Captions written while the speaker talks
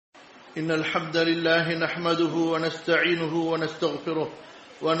إن الحمد لله نحمده ونستعينه ونستغفره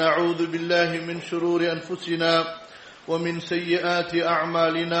ونعوذ بالله من شرور أنفسنا ومن سيئات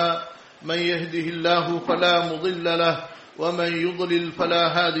أعمالنا من يهده الله فلا مضل له ومن يضلل فلا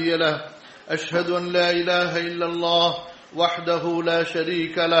هادي له أشهد أن لا إله إلا الله وحده لا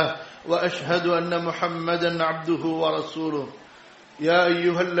شريك له وأشهد أن محمدا عبده ورسوله يا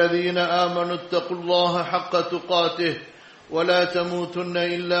أيها الذين آمنوا اتقوا الله حق تقاته ولا تموتن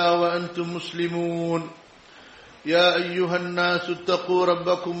إلا وأنتم مسلمون يا أيها الناس اتقوا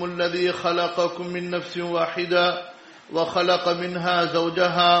ربكم الذي خلقكم من نفس واحدة وخلق منها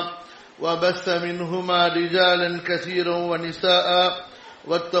زوجها وبث منهما رجالا كثيرا ونساء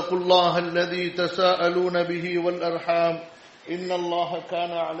واتقوا الله الذي تساءلون به والأرحام إن الله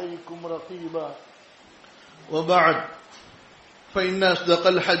كان عليكم رقيبا وبعد فإن أصدق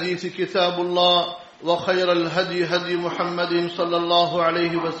الحديث كتاب الله وخير الهدي هدي محمد صلى الله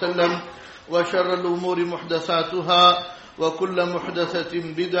عليه وسلم وشر الأمور محدثاتها وكل محدثة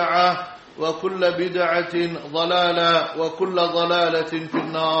بدعة وكل بدعة ضلالة وكل ضلالة في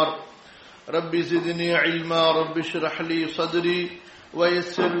النار رب زدني علما رب اشرح لي صدري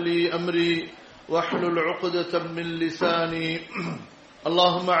ويسر لي أمري واحلل عقدة من لساني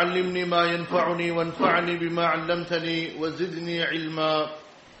اللهم علمني ما ينفعني وانفعني بما علمتني وزدني علما.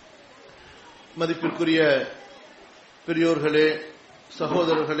 மதிப்பிற்குரிய பெரியோர்களே,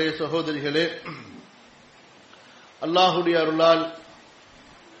 சகோதரர்களே, சகோதரிகளே, அல்லாஹுடைய அருளால்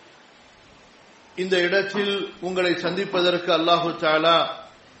இந்த இடத்தில் உங்களை சந்திப்பதற்கு அல்லாஹு தஆலா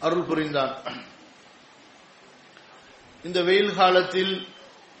அருள் புரிந்தான். இந்த வெயில் காலத்தில்,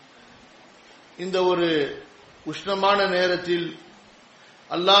 இந்த ஒரு உஷ்ணமான நேரத்தில்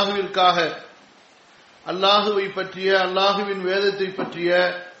அல்லாஹுவிற்காக, அல்லாஹுவை பற்றிய, அல்லாஹுவின் வேதத்தை பற்றிய,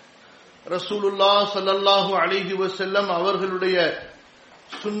 ரசூலுல்லாஹ் ஸல்லல்லாஹு அலைஹி வஸல்லம் அவர்களுடைய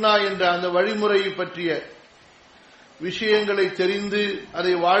சுன்னா என்ற அந்த வழிமுறையை பற்றிய விஷயங்களை தெரிந்து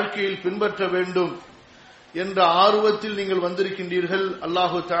அதை வாழ்க்கையில் பின்பற்ற வேண்டும் என்ற ஆர்வத்தில் நீங்கள் வந்திருக்கின்றீர்கள்.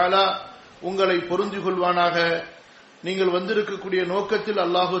 அல்லாஹு தஆலா உங்களை பொருந்திக் கொள்வானாக. நீங்கள் வந்திருக்கக்கூடிய நோக்கத்தில்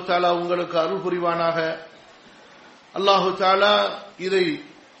அல்லாஹு தஆலா உங்களுக்கு அருள் புரிவானாக. அல்லாஹு தஆலா இதை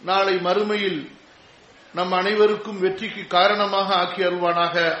நாளை மறுமையில் நம் அனைவருக்கும் வெற்றிக்கு காரணமாக ஆக்கி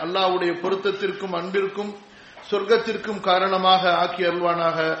அருள்வானாக. அல்லாஹ்வுடைய பொருத்தத்திற்கும் அன்பிற்கும் சொர்க்கத்திற்கும் காரணமாக ஆக்கி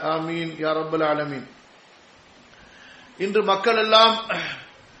அருள்வானாக. ஆமீன் யா ரப்பல் ஆலமீன். இன்று மக்கள் எல்லாம்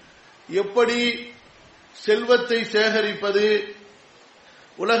எப்படி செல்வத்தை சேகரிப்பது,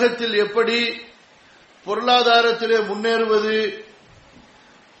 உலகத்தில் எப்படி பொருளாதாரத்திலே முன்னேறுவது,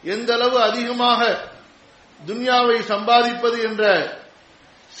 எந்த அளவு அதிகமாக துன்யாவை சம்பாதிப்பது என்ற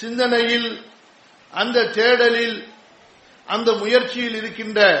சிந்தனையில், அந்த தேடலில், அந்த முயற்சியில்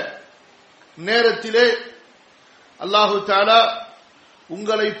இருக்கின்ற நேரத்திலே அல்லாஹு தஆலா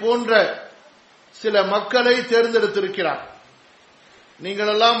உங்களை போன்ற சில மக்களை தேர்ந்தெடுத்திருக்கிறார்.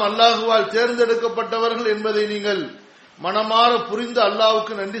 நீங்கள் எல்லாம் அல்லாஹுவால் தேர்ந்தெடுக்கப்பட்டவர்கள் என்பதை நீங்கள் மனமாற புரிந்து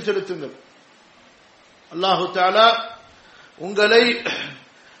அல்லாஹ்வுக்கு நன்றி செலுத்துங்கள். அல்லாஹு தஆலா உங்களை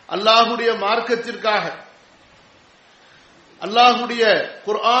அல்லாஹ்வுடைய மார்க்கத்திற்காக, அல்லாஹ்வுடைய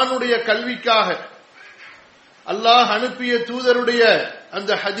குர்ஆனுடைய கல்விக்காக, அல்லாஹ் அனுப்பிய தூதருடைய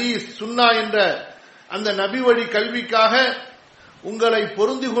அந்த ஹதீஸ் சுன்னா என்ற அந்த நபி வழி கல்விக்காக உங்களை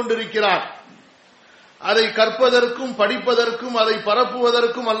பொருந்திக் கொண்டிருக்கிறார். அதை கற்பதற்கும் படிப்பதற்கும் அதை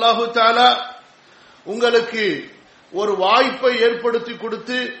பரப்புவதற்கும் அல்லாஹு தஆலா உங்களுக்கு ஒரு வாய்ப்பை ஏற்படுத்தி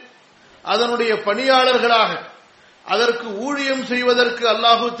கொடுத்து அதனுடைய பணியாளர்களாக அதற்கு ஊழியம் செய்வதற்கு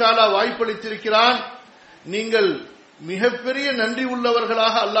அல்லாஹு தஆலா வாய்ப்பளித்திருக்கிறான். நீங்கள் மிகப்பெரிய நன்றி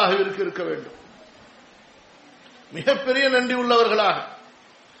உள்ளவர்களாக அல்லாஹ்விற்கு இருக்க வேண்டும். மிகப்பெரிய நன்றி உள்ளவர்களாக.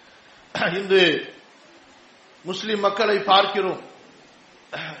 இன்று முஸ்லிம் மக்களை பார்க்கிறோம்.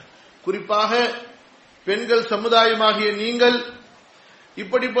 குறிப்பாக பெண்கள் சமுதாயமாகிய நீங்கள்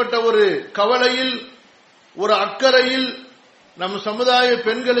இப்படிப்பட்ட ஒரு கவலையில், ஒரு அக்கறையில், நம் சமுதாய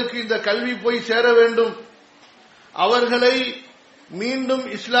பெண்களுக்கு இந்த கல்வி போய் சேர வேண்டும், அவர்களை மீண்டும்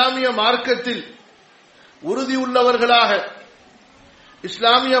இஸ்லாமிய மார்க்கத்தில் உறுதி உள்ளவர்களாக,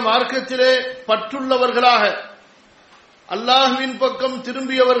 இஸ்லாமிய மார்க்கத்திலே பற்றுள்ளவர்களாக, அல்லாஹ்வின் பக்கம்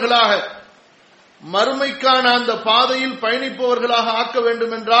திரும்பியவர்களாக, மறுமைக்கான அந்த பாதையில் பயணிப்பவர்களாக ஆக்க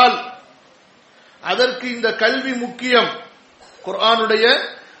வேண்டும் என்றால் அதற்கு இந்த கல்வி முக்கியம். குர்ஆனுடைய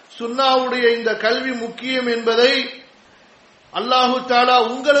சுன்னாவுடைய இந்த கல்வி முக்கியம் என்பதை அல்லாஹு தஆலா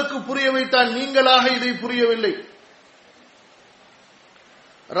உங்களுக்கு புரிய வைத்தான். நீங்களாக இதை புரியவில்லை.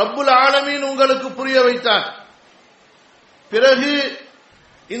 ரப்புல் ஆலமீன் உங்களுக்கு புரிய வைத்தான். பிறகு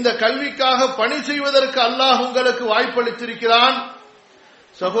இந்த கல்விக்காக பணி செய்வதற்கு அல்லாஹ் உங்களுக்கு வாய்ப்பளித்திருக்கிறான்.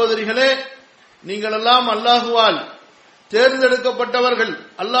 சகோதரிகளே, நீங்கள் எல்லாம் அல்லாஹுவால் தேர்ந்தெடுக்கப்பட்டவர்கள்,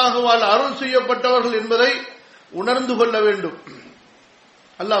 அல்லாஹுவால் அருள் செய்யப்பட்டவர்கள் என்பதை உணர்ந்து கொள்ள வேண்டும்.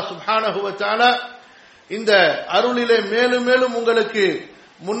 அல்லாஹ் சுப்ஹானஹு வ தஆலா இந்த அருளிலே மேலும் மேலும் உங்களுக்கு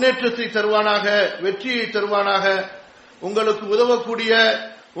முன்னேற்றத்தை தருவானாக, வெற்றியை தருவானாக. உங்களுக்கு உதவக்கூடிய,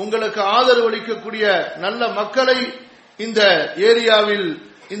 உங்களுக்கு ஆதரவு அளிக்கக்கூடிய நல்ல மக்களை இந்த ஏரியாவில்,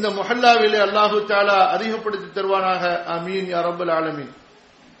 இந்த முஹல்லாவிலே அல்லாஹு தஆலா அதிகப்படுத்தி தருவானாக. ஆமீன் யா ரப்பல் ஆலமீன்.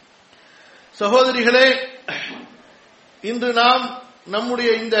 சகோதரிகளே, இன்று நாம் நம்முடைய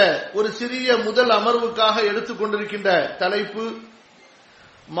இந்த ஒரு சிறிய முதல் அமர்வுக்காக எடுத்துக்கொண்டிருக்கின்ற தலைப்பு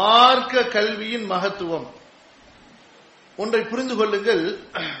மார்க்க கல்வியின் மகத்துவம். ஒன்றை புரிந்து கொள்ளுங்கள்,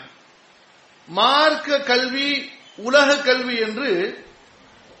 மார்க்க கல்வி உலக கல்வி என்று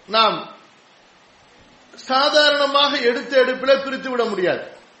நாம் சாதாரணமாக எடுத்த எடுப்பில் பிரித்துவிட முடியாது.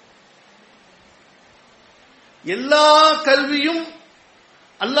 எல்லா கல்வியும்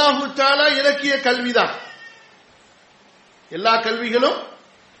அல்லாஹு தஆலா இறக்கிய கல்விதான். எல்லா கல்விகளும்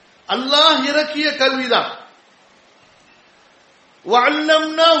அல்லாஹ் இறக்கிய கல்விதான்.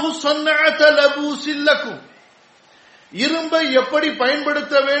 வஅல்லம்னாஹு ஸன்அத லபூஸில் லக்கும், இரும்பை எப்படி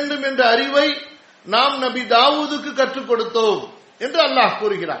பயன்படுத்த வேண்டும் என்ற அறிவை நாம் நபி தாவூதுக்கு கற்றுக் கொடுத்தோம் என்று அல்லாஹ்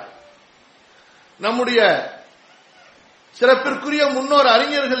கூறுகிறார். நம்முடைய சிறப்பிற்குரிய முன்னோர்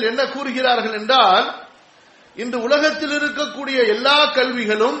அறிஞர்கள் என்ன கூறுகிறார்கள் என்றால், இன்று உலகத்தில் இருக்கக்கூடிய எல்லா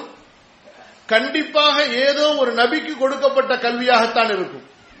கல்விகளும் கண்டிப்பாக ஏதோ ஒரு நபிக்கு கொடுக்கப்பட்ட கல்வியாகத்தான் இருக்கும்.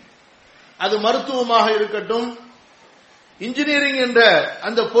 அது மருத்துவமாக இருக்கட்டும், இன்ஜினியரிங் என்ற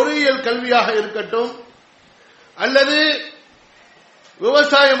அந்த பொறியியல் கல்வியாக இருக்கட்டும், அல்லது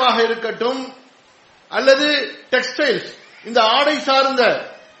விவசாயமாக இருக்கட்டும், அல்லது டெக்ஸ்டைல்ஸ் இந்த ஆடை சார்ந்த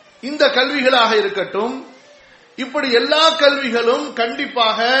இந்த கல்விகளாக இருக்கட்டும், இப்படி எல்லா கல்விகளும்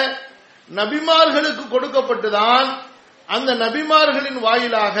கண்டிப்பாக நபிமார்களுக்கு கொடுக்கப்பட்டுதான் அந்த நபிமார்களின்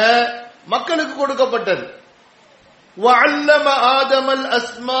வாயிலாக மக்களுக்கு கொடுக்கப்பட்டது. வஅல்லம ஆதமல்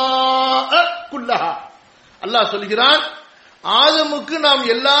அஸ்மாஅ குல்லஹா, அல்லாஹ் சொல்கிறான், ஆதமுக்கு நாம்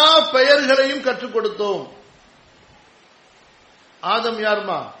எல்லா பெயர்களையும் கற்றுக் கொடுத்தோம். ஆதம்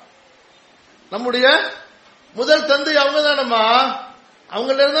யாருமா? நம்முடைய முதல் தந்தை அவங்க தானம்மா,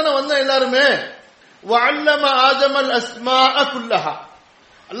 அவங்கள இருந்தானே வந்த எல்லாருமே. வஅல்லம ஆதமல் அஸ்மாஅ குல்லஹா,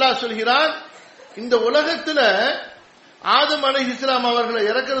 அல்லாஹ் சொல்கிறான், இந்த உலகத்துல ஆதம் அலைஹிஸ்ஸலாம் அவர்களை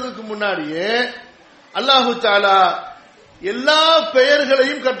இறக்கிறதுக்கு முன்னாடியே அல்லாஹு தஆலா எல்லா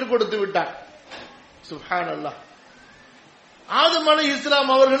பெயர்களையும் கற்றுக் கொடுத்து விட்டார். சுப்ஹானல்லாஹ். ஆதம் அலைஹிஸ்ஸலாம்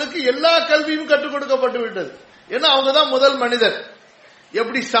அவர்களுக்கு எல்லா கல்வியும் கற்றுக் கொடுக்கப்பட்டு விட்டது. ஏன்னா அவங்க தான் முதல் மனிதர்.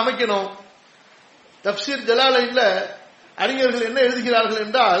 எப்படி சமைக்கணும், தப்சீர் ஜலாலைன்ல அறிஞர்கள் என்ன எழுதுகிறார்கள்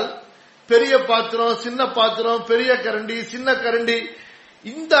என்றால், பெரிய பாத்திரம், சின்ன பாத்திரம், பெரிய கரண்டி, சின்ன கரண்டி,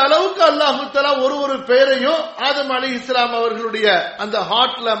 இந்த அளவுக்கு அல்லாஹு தஆலா ஒரு பெயரையும் ஆதம் அலைஹிஸ்ஸலாம் அவர்களுடைய அந்த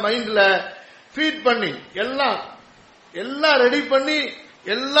ஹார்ட்ல மைண்ட்ல ஃபீட் பண்ணி எல்லாம் ரெடி பண்ணி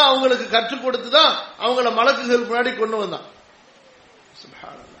எல்லாம் அவங்களுக்கு கற்றுக் கொடுத்துதான் அவங்கள மலக்குகள் முன்னாடி கொண்டு வந்தான்.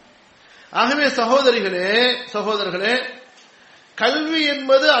 சுப்ஹானல்லாஹ். ஆகவே சகோதரர்களே, கல்வி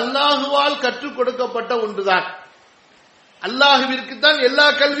என்பது அல்லாஹுவால் கற்றுக் கொடுக்கப்பட்ட ஒன்றுதான். அல்லாஹுவிற்கு தான் எல்லா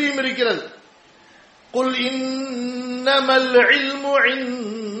கல்வியும் இருக்கிறது. குல் இன்னமல் இல்மு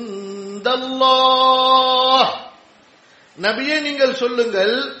இன்தல்லாஹ், நபியே நீங்கள்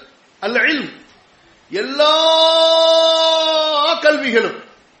சொல்லுங்கள், அல் இல்ம், எல்லா கல்விகளும்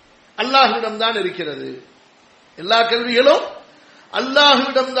அல்லாஹ்விடம் தான் இருக்கிறது. எல்லா கல்விகளும்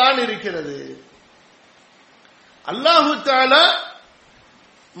அல்லாஹ்விடம் தான் இருக்கிறது. அல்லாஹு தஆலா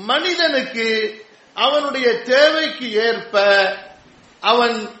மனிதனுக்கு அவனுடைய தேவைக்கு ஏற்ப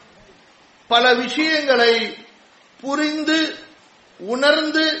அவன் பல விஷயங்களை புரிந்து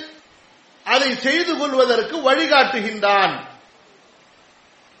உணர்ந்து அதை செய்து கொள்வதற்கு வழிகாட்டுகின்றான்.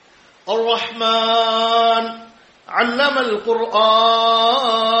 الرحمن علم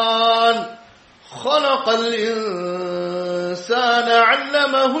القرآن خلق الإنسان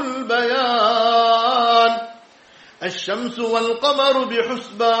علمه البيان الشمس والقمر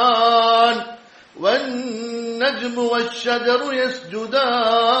بحسبان والنجم والشجر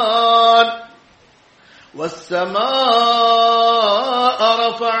يسجدان والسماء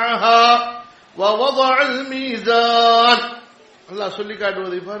رفعها ووضع الميزان. அல்லாஹ் சொல்லி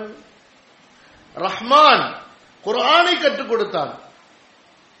காட்டுவதை பாருங்க. ரஹ்மான் குர்ஆனை கற்றுக் கொடுத்தான்,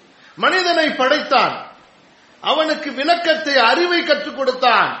 மனிதனை படைத்தான், அவனுக்கு விளக்கத்தை, அறிவை கற்றுக்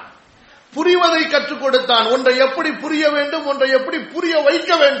கொடுத்தான், புரிவதை கற்றுக் கொடுத்தான். ஒன்றை எப்படி புரிய வேண்டும், ஒன்றை எப்படி புரிய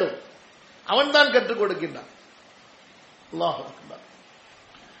வைக்க வேண்டும், அவன் தான் கற்றுக் கொடுக்கின்றான். அல்லாஹ் அக்பர்.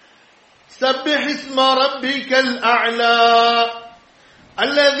 சப்பிஹ் இஸ்ம ரப்பிக்கல் அஅலா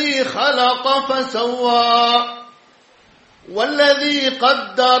அல்லதி خلق فسوى والذي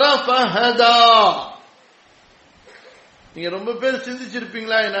قدر فهدى நீங்க ரொம்ப பேர்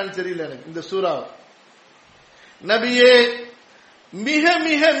சிந்திச்சிருப்பீங்களா என்னன்னு தெரியல எனக்கு இந்த சூரா. நபியே, மிக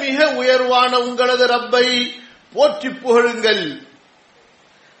மிக மிக உயர்வான உங்களது ரப்பை போற்றி புகழுங்கள்.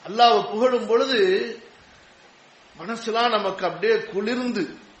 அல்லாஹ்வை புகழும் பொழுது மனசுலாம் நமக்கு அப்படியே குளிர்ந்து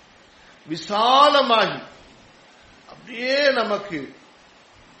விசாலமாகி அப்படியே நமக்கு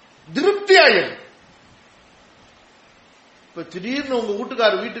திருப்தி ஆயிடும். இப்ப திடீர்னு உங்க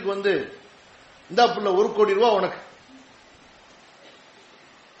வீட்டுக்காரர் வீட்டுக்கு வந்து, இந்த புள்ள 1 கோடி ரூபாய் உனக்கு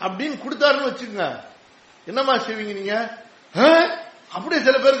அப்படின்னு கொடுத்தாருன்னு வச்சுக்கோங்க, என்னமா செய்வீங்க நீங்க? அப்படியே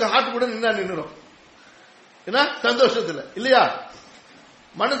சில பேருக்கு ஹார்ட் கூட நின்னுடும். ஏன்னா சந்தோஷத்துல இல்லையா?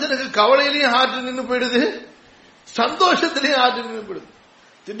 மனுஷனுக்கு கவலையிலையும் ஹார்ட் நின்று போயிடுது, சந்தோஷத்திலையும் ஹார்ட் நின்று போயிடுது.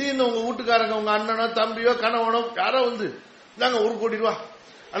 திடீர்னு உங்க வீட்டுக்காரங்க, உங்க அண்ணனோ தம்பியோ கணவனோ யாரோ வந்து, இந்தாங்க 1 கோடி ரூபாய்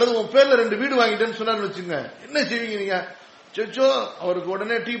அல்லது உங்க பேர்ல 2 வீடு வாங்கிட்டேன்னு சொன்னான்னு வச்சுங்க, என்ன செய்வீங்க நீங்க? சொச்சோ, அவருக்கு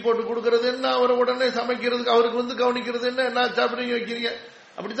உடனே டீ போட்டு கொடுக்கறது என்ன, அவரை உடனே சமைக்கிறதுக்கு அவருக்கு வந்து கவனிக்கிறது என்ன, என்ன சாப்பிடுறீங்க வைக்கிறீங்க.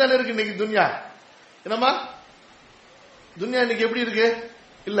 அப்படித்தானே இருக்கு இன்னைக்கு துன்யா. என்னமா துன்யா இன்னைக்கு எப்படி இருக்கு?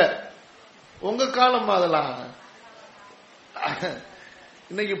 இல்ல உங்க காலம் அதெல்லாம்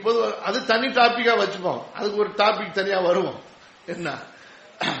இன்னைக்கு பொதுவா அது தனி டாபிக்கா வச்சுப்போம், அதுக்கு ஒரு டாபிக் தனியா வருவோம். என்ன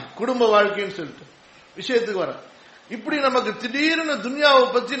குடும்ப வாழ்க்கைன்னு சொல்லிட்டு விஷயத்துக்கு வர, இப்படி நமக்கு திடீர்னு துன்யாவை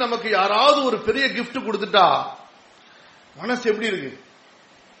பத்தி நமக்கு யாராவது ஒரு பெரிய கிஃப்ட் கொடுத்துட்டா மனசு எப்படி இருக்கு?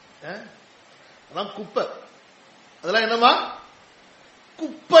 அதான் குப்பை. அதெல்லாம் என்னமா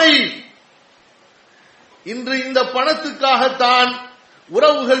குப்பை. இன்று இந்த பணத்துக்காகத்தான்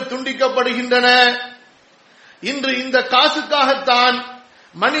உறவுகள் துண்டிக்கப்படுகின்றன. இன்று இந்த காசுக்காகத்தான்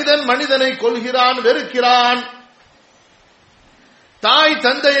மனிதன் மனிதனை கொல்கிறான், வெறுக்கிறான், தாய்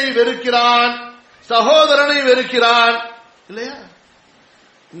தந்தையை வெறுக்கிறான், சகோதரனை வெறுக்கிறான். இல்லையா?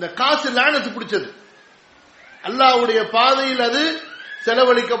 இந்த காசு லானத்து பிடிச்சது. அல்லாஹ்வுடைய பாதையில் அது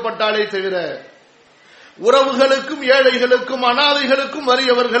செலவழிக்கப்பட்டாலே தவிர உறவுகளுக்கும் ஏழைகளுக்கும் அனாதைகளுக்கும்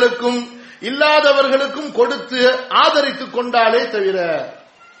வறியவர்களுக்கும் இல்லாதவர்களுக்கும் கொடுத்து ஆதரித்துக் கொண்டாலே தவிர.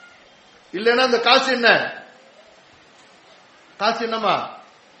 இல்லைன்னா அந்த காசு என்ன? காசு என்னமா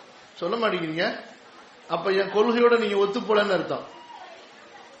சொல்ல மாட்டேங்கிறீங்க. அப்ப என் கொள்கையோட நீங்க ஒத்து போலன்னு அர்த்தம்.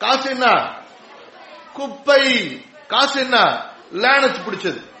 காசு என்ன? குப்பை. காசு என்ன? லானத்து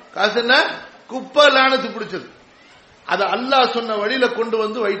பிடிச்சது. காசு என்ன? குப்பை, லானத்து பிடிச்சது. அதை அல்லாஹ் சொன்ன வழியில கொண்டு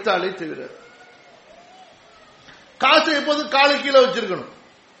வந்து வைத்தாலே தவிர. காசு எப்போது காலு கீழே வச்சிருக்கணும்,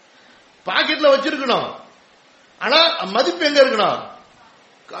 பாக்கெட்ல வச்சிருக்கணும். ஆனா மதிப்பு எங்க இருக்கணும்?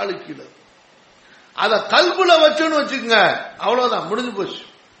 காலு கீழே. அத கல்புல வச்சுன்னு வச்சுக்கோங்க, அவ்வளவுதான், முடிஞ்சு போச்சு.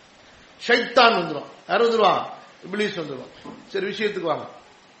 ஷைத்தான் வந்துடும். யார் வந்துருவான்? இப்லீஸ் வந்துருவான். சரி, விஷயத்துக்கு வாங்க.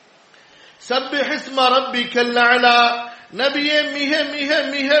 சப்பிஹ் இஸ்ம ரப்பிக்கல் அலா. நபியே, மிக மிக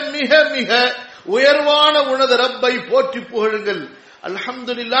மிக மிக மிக உயர்வான உனது ரப்பை போற்றி புகழுங்கள்.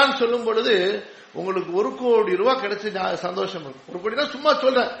 அல்ஹம்துலில்லாஹ்னு சொல்லும் பொழுது உங்களுக்கு 1 கோடி ரூபாய் கிடைச்ச சந்தோஷம் இருக்கும். 1 கோடினா சும்மா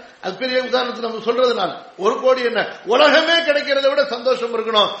சொல்றேன், அது பெரிய உதாரணத்துக்கு நம்ம சொல்றதுனால. 1 கோடி என்ன, உலகமே கிடைக்கிறத விட சந்தோஷம்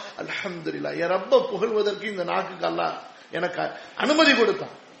இருக்கணும். அல்ஹம்துலில்லாஹ், என் ரப்ப புகழ்வதற்கு இந்த நாக்குக்கு அல்லாஹ் எனக்கு அனுமதி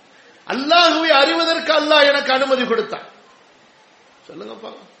கொடுத்தான். அல்லாஹ்வை அறிவதற்கு அல்லாஹ் எனக்கு அனுமதி கொடுத்தான். சொல்லுங்க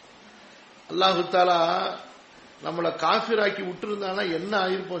பாக்கலாம். அல்லாஹு தஆலா நம்மளை காஃபிராக்கி விட்டுருந்தானா என்ன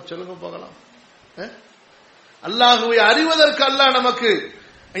ஆயிருப்போம்? சொல்லுங்க பார்க்கலாம். அல்லாஹ்வை அறிவதற்கு அல்லாஹ் நமக்கு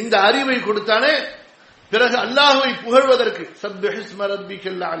இந்த அறிவை கொடுத்தானே, பிறகு அல்லாஹ்வை புகழ்வதற்கு சப்பிஹ் இஸ்ம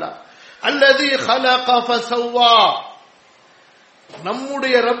ரப்பிக்கல் அலா அல்லதி خلق فسوى.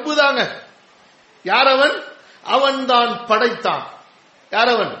 நம்முடைய ரப்பு தாங்க. யாரவன்? அவன்தான் படைத்தான்.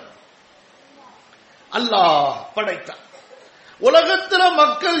 யாரவன்? அல்லாஹ் படைத்தான். உலகத்துல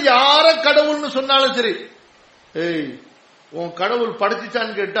மக்கள் யார கடவுள்னு சொன்னாலும் சரி, ஏய் உன் கடவுள்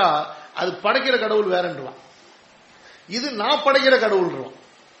படைச்சிச்சான்னு கேட்டா அது படைக்கிற கடவுள் வேறன்றான், இது நான் படைக்கிற கடவுள்.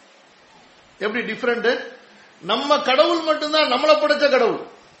 எப்படி டிஃபரெண்ட்? நம்ம கடவுள் மட்டும்தான் நம்மளை படைச்ச கடவுள்.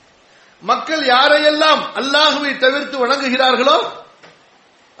 மக்கள் யாரையெல்லாம் அல்லாஹ்வை தவிர்த்து வணங்குகிறார்களோ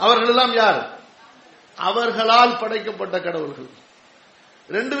அவர்கள் எல்லாம் யார்? அவர்களால் படைக்கப்பட்ட கடவுள்கள்.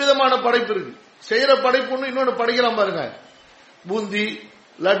 2 விதமான படைப்பு இருக்கு. செய்யற படைப்பு ஒண்ணு, இன்னொன்னு படைக்கலாம் பாருங்க. பூந்தி,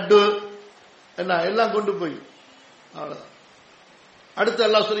 லட்டு, என்ன எல்லாம் கொண்டு போய் அவ்வளவுதான். அடுத்து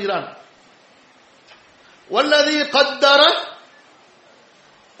அல்லாஹ் சொல்கிறான், வல்லதி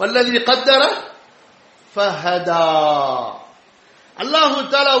கத்தர ஃபஹதா. அல்லாஹு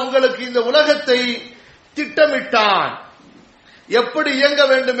தஆலா உங்களுக்கு இந்த உலகத்தை திட்டமிட்டான். எப்படி இயங்க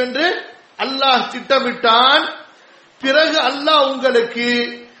வேண்டும் என்று அல்லாஹ் திட்டமிட்டான். பிறகு அல்லாஹ் உங்களுக்கு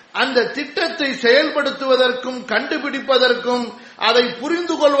அந்த திட்டத்தை செயல்படுத்துவதற்கும் கண்டுபிடிப்பதற்கும் அதை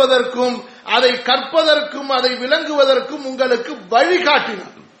புரிந்து கொள்வதற்கும் அதை கற்பதற்கும் அதை விளங்குவதற்கும் உங்களுக்கு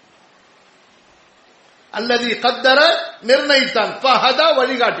வழிகாட்டினான். அல்லதி கத்தர நிர்ணயித்தான், ஃபஹதா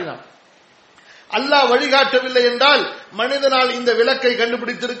வழிகாட்டினான். அல்லாஹ் வழிகாட்டவில்லை என்றால் மனிதனால் இந்த விளக்கை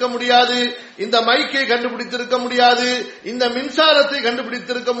கண்டுபிடித்திருக்க முடியாது, இந்த மைக்கை கண்டுபிடித்திருக்க முடியாது, இந்த மின்சாரத்தை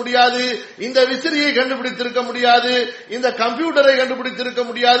கண்டுபிடித்திருக்க முடியாது, இந்த விசிறியை கண்டுபிடித்திருக்க முடியாது, இந்த கம்ப்யூட்டரை கண்டுபிடித்திருக்க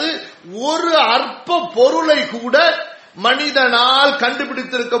முடியாது. ஒரு அற்ப பொருளை கூட மனிதனால்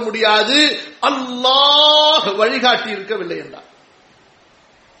கண்டுபிடித்திருக்க முடியாது, அல்லாஹ் வழிகாட்டி இருக்கவில்லை என்றார்.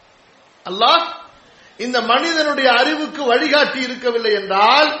 அல்லாஹ் இந்த மனிதனுடைய அறிவுக்கு வழிகாட்டி இருக்கவில்லை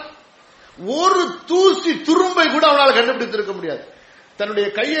என்றால் ஒரு தூசி துரும்பை கூட அவனால் கண்டுபிடித்திருக்க முடியாது. தன்னுடைய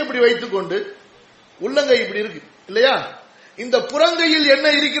கையை இப்படி வைத்துக் கொண்டு, உள்ளங்கை இப்படி இருக்கு இல்லையா, இந்த புறங்கையில் என்ன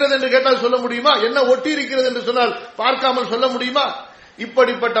இருக்கிறது என்று கேட்டால் சொல்ல முடியுமா? என்ன ஒட்டி இருக்கிறது என்று சொன்னால் பார்க்காமல் சொல்ல முடியுமா?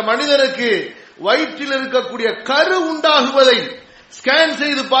 இப்படிப்பட்ட மனிதனுக்கு வயிற்றில் இருக்கக்கூடிய கரு உண்டாகுவதை ஸ்கேன்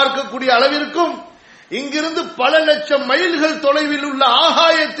செய்து பார்க்கக்கூடிய அளவிற்கும் இங்கிருந்து பல லட்சம் மைல்கள் தொலைவில் உள்ள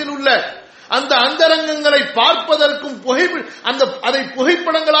ஆகாயத்தில் உள்ள அந்த அந்தரங்கங்களை பார்ப்பதற்கும் அதை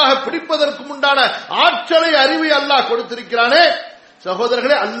புகைப்படங்களாக பிடிப்பதற்கும் உண்டான ஆற்றலை, அறிவை அல்லாஹ் கொடுத்திருக்கிறானே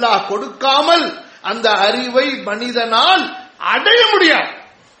சகோதரர்களே. அல்லாஹ் கொடுக்காமல் அந்த அறிவை மனிதனால் அடைய முடியாது.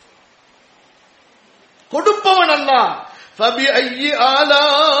 கொடுப்பவன் அல்லாஹ். فَبِأَيِّ آلَاءِ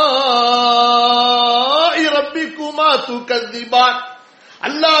رَبِّكُمَا تُكَذِّبَانِ.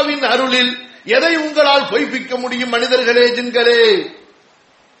 அல்லாஹ்வின் அருளில் எதை உங்களால் பொய்ப்பிக்க முடியும் மனிதர்களே, ஜின்களே?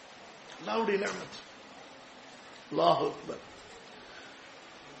 அல்லாஹ்வுடைய நிஅமத். அல்லாஹு அக்பர்.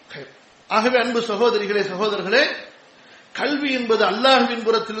 ஆகவே அன்பு சகோதரிகளே, சகோதரர்களே, கல்வி என்பது அல்லாஹ்வின்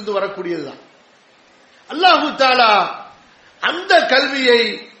புறத்திலிருந்து வரக்கூடியதுதான். அல்லாஹு தஆலா அந்த கல்வியை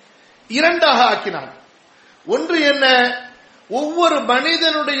இரண்டாக ஆக்கினான். ஒன்று என்ன? ஒவ்வொரு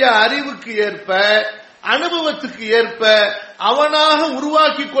மனிதனுடைய அறிவுக்கு ஏற்ப, அனுபவத்துக்கு ஏற்ப அவனாக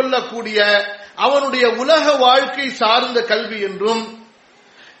உருவாக்கி கொள்ளக்கூடிய அவனுடைய உலக வாழ்க்கை சார்ந்த கல்வி என்றும்,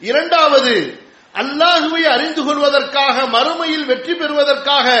 இரண்டாவது அல்லாஹுவை அறிந்து கொள்வதற்காக, மறுமையில் வெற்றி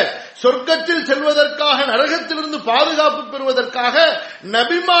பெறுவதற்காக, சொர்க்கத்தில் செல்வதற்காக, நரகத்திலிருந்து பாதுகாப்பு பெறுவதற்காக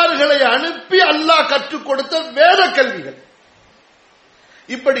நபிமார்களை அனுப்பி அல்லாஹ் கற்றுக் கொடுத்த வேத கல்விகள்.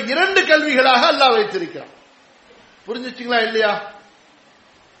 இப்படி இரண்டு கல்விகளாக அல்லாஹ் வைத்திருக்கிறான். புரிஞ்சுச்சிங்களா இல்லையா?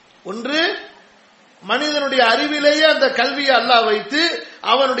 ஒன்று, மனிதனுடைய அறிவிலேயே அந்த கல்வியை அல்லாஹ் வைத்து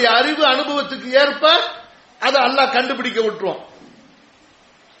அவனுடைய அறிவு அனுபவத்துக்கு ஏற்ப அதை அல்லாஹ் கண்டுபிடிக்க விட்டுருவான்.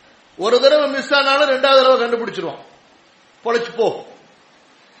 ஒரு தடவை மிஸ் ஆனாலும் ரெண்டாவது தடவை கண்டுபிடிச்சிருவான், பொழைச்சு போ.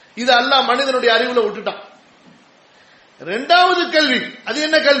 இது அல்லாஹ் மனிதனுடைய அறிவுல விட்டுட்டான். இரண்டாவது கல்வி, அது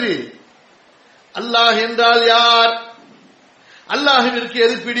என்ன கல்வி? அல்லாஹ் என்றால் யார்? அல்லாஹ்விற்கு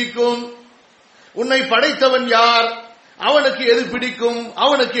எது பிடிக்கும்? உன்னை படைத்தவன் யார்? அவனுக்கு எது பிடிக்கும்,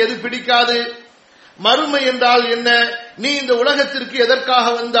 அவனுக்கு எது பிடிக்காது? மறுமை என்றால் என்ன? நீ இந்த உலகத்திற்கு எதற்காக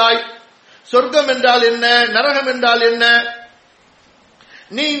வந்தாய்? சொர்க்கம் என்றால் என்ன? நரகம் என்றால் என்ன?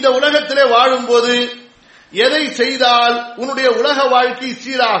 நீ இந்த உலகத்திலே வாழும்போது எதை செய்தால் உன்னுடைய உலக வாழ்க்கை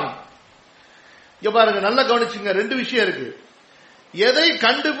சீராகும்? இங்க பாருங்க, நல்லா கவனிச்சுங்க, ரெண்டு விஷயம் இருக்கு. எதை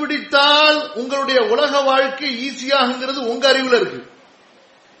கண்டுபிடித்தால் உங்களுடைய உலக வாழ்க்கை ஈஸியாகுங்கிறது உங்க அறிவுல இருக்கு.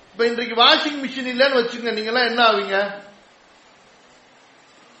 இப்ப இன்றைக்கு வாஷிங் மிஷின் இல்லன்னு வச்சுங்க, நீங்க எல்லாம் என்ன ஆவீங்க?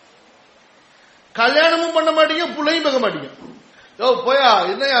 கல்யாணமும் பண்ண மாட்டீங்க, புள்ளையும் பார்க்க மாட்டீங்க. போயா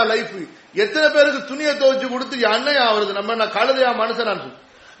என்னையா லைஃப்? எத்தனை பேருக்கு துணியை துவைச்சு கொடுத்து அண்ணையா ஆகுறது? நம்ம என்ன கழுதையா மனுஷனா?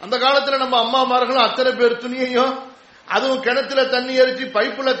 அந்த காலத்துல நம்ம அம்மாமார்களும் அத்தனை பேர் துணியையும், அதுவும் கிணத்துல தண்ணி அடிச்சு,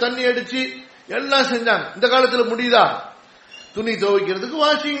 பைப்புல தண்ணி அடிச்சு எல்லாம் செஞ்சாங்க. இந்த காலத்துல முடியுதா? துணி துவைக்கிறதுக்கு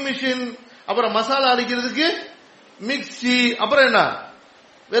வாஷிங் மிஷின், அப்புறம் மசாலா அரைக்கிறதுக்கு மிக்சி, அப்புறம் என்ன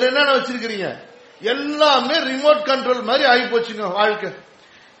வேற என்னென்ன வச்சிருக்கிறீங்க? எல்லாமே ரிமோட் கண்ட்ரோல் மாதிரி ஆகி போச்சுங்க வாழ்க்கை.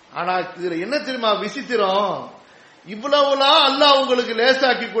 ஆனா இதுல என்ன தெரியுமா விசித்திரம்? இவ்வளவுலாம் அல்லாஹ் உங்களுக்கு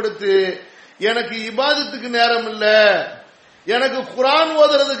லேசாக்கி கொடுத்து, எனக்கு இபாதத்துக்கு நேரம் இல்ல, எனக்கு குர்ஆன்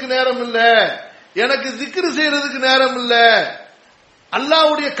ஓதுறதுக்கு நேரம் இல்ல, எனக்கு திக்ர் செய்யறதுக்கு நேரம் இல்ல,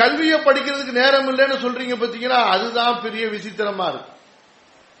 அல்லாஹ்வுடைய கல்வியை படிக்கிறதுக்கு நேரம் இல்லைன்னு சொல்றீங்க பாத்தீங்களா? அதுதான் பெரிய விசித்திரமா இருக்கு.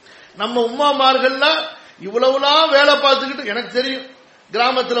 நம்ம உம்மாமார்கள்லாம் இவ்வளவுலாம் வேலை பார்த்துக்கிட்டு, எனக்கு தெரியும்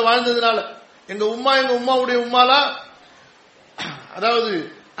கிராமத்துல வாழ்ந்ததுனால, எங்க உம்மாவுடைய உம்மாலாம், அதாவது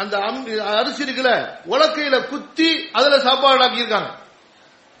அந்த அரிசி இருக்குல்ல, உலக்கையில குத்தி அதுல சாப்பாடு ஆக்கியிருக்காங்க.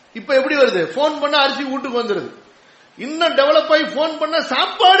 இப்ப எப்படி வருது? போன் பண்ண அரிசி வீட்டுக்கு வந்துருது. இன்னும் டெவலப் ஆகி போன் பண்ண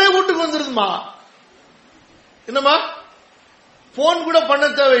சாப்பாடே வீட்டுக்கு வந்துருதுமா. என்னமா, போன் கூட பண்ண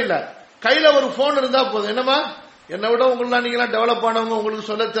தேவையில்லை, கையில ஒரு போன் இருந்தா போதும். என்னமா, என்னை விட உங்களா நீங்களாம் டெவலப் ஆனவங்க, உங்களுக்கு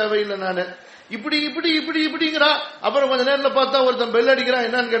சொல்ல தேவையில்லை நானு. இப்படி இப்படி இப்படி இப்படிங்கிறான். அப்புறம் கொஞ்ச நேரத்தில் பார்த்தா ஒருத்தன் பெல் அடிக்கிறான்.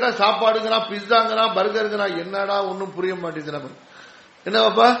 என்னன்னு கேட்டா சாப்பாடுங்கிறான், பிஸ்ஸாங்கிறான், பர்கருங்கிறான். என்னடா ஒன்னும் புரிய மாட்டேங்குது. நம்ம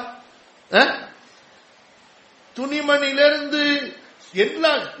என்னவாப்பா, துணிமணிலிருந்து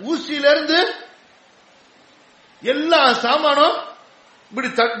எல்லா ஊசியிலிருந்து எல்லா சாமானும் இப்படி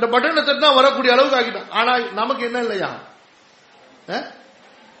பட்டனை தட்டினா வரக்கூடிய அளவுக்கு ஆகிட்டான். ஆனா நமக்கு என்ன இல்லையா?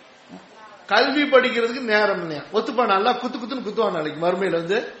 கல்வி படிக்கிறதுக்கு நேரம் இல்லையா? ஒத்துப்பான், நல்லா குத்து குத்துன்னு குத்துவான். நாளைக்கு மறுமையில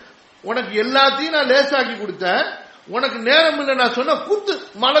வந்து உனக்கு எல்லாத்தையும் நான் லேசாக்கி கொடுத்தேன், உனக்கு நேரம் இல்லை நான் சொன்ன குத்து,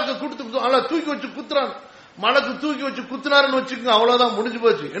 மலக்கு கொடுத்து நல்லா தூக்கி வச்சு குத்துறான். மலக்கு தூக்கி வச்சு குத்துனாருன்னு வச்சுக்கோங்க, அவ்வளவுதான், முடிஞ்சு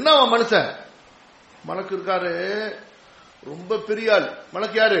போச்சு. என்னவா மனுஷன்? மலக்கு இருக்காரு, ரொம்ப பெரிய ஆள்.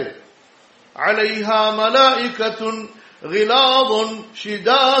 மலக்கு யாரு? அலைஹா மலாயிகத்துன் கிலாதுன்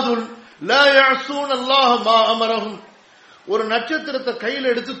ஷிதாதுல் லா யஅஸூன அல்லாஹ மா அமரஹும். ஒரு நட்சத்திரத்தை கையில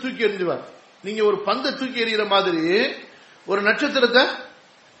எடுத்து தூக்கி எறிஞ்சுவார். நீங்க ஒரு பந்தை தூக்கி எறிகிற மாதிரி ஒரு நட்சத்திரத்தை,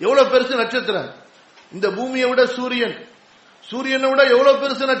 எவ்வளவு பெருசு நட்சத்திரம்? இந்த பூமியை விட சூரியன், சூரியனை விட எவ்வளவு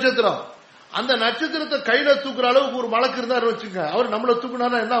பெருசு நட்சத்திரம். அந்த நட்சத்திரத்தை கையில தூக்குற அளவுக்கு ஒரு மலக்கு இருந்தாரு வச்சுங்க, அவர் நம்மள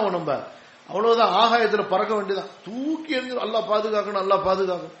தூக்குனாரா என்ன ஆகும்? நம்ம அவ்வளவுதான், ஆகாயத்துல பறக்க வேண்டியதான். தூக்கி எறிஞ்சு அல்லாஹ் பாதுகாக்கணும், அல்லாஹ்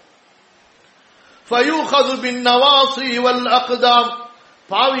பாதுகாக்கணும். ஃபயூகது பின்னவாசி வல் அக்தாம்.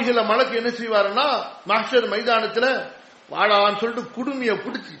 பாவிகளை மலக்கு என்ன செய்வாருன்னா, மஹ்ஷர் மைதானத்துல வாடான்னு சொல்லிட்டு குடுமிய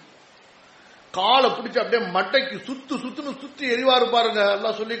பிடிச்சி காலை பிடிச்சி அப்படியே மட்டைக்கு சுத்துன்னு சுத்தி எரிவாரு பாருங்க.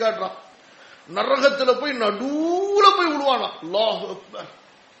 எல்லாம் சொல்லி காட்டுறான். நரகத்துல போய் நடுவுல போய் விடுவானா. அல்லாஹ் அக்பர்.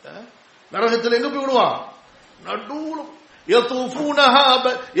 நரகத்துல எங்க போய் விடுவான்? நடுவுல.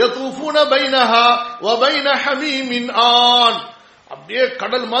 யதூஃபூன பைனஹா வ பைன ஹமீமின் ஆன். அப்படியே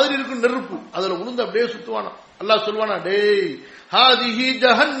கடல் மாதிரி இருக்கும் நெருப்பு, அதுல உளுந்து அப்படியே சுத்துவானா. அல்லாஹ் சொல்வானா, டேய் ஹாதிஹி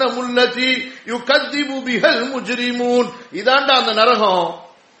ஜஹன்னமுல்லதி யுகذிபு பிஹல் முஜ்ரிமூன். இதாண்டா அந்த நரகம்,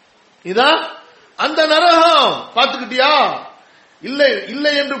 இதான் அந்த நரகம். பாத்துக்கிட்டியா? இல்லை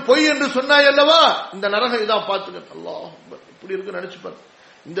இல்லை என்று பொய் என்று சொன்னாய் அல்லவா, இந்த நரகம் இதான், பாத்துக்க. அல்லாஹ் இப்படி இருக்கு நினைச்சு பாரு.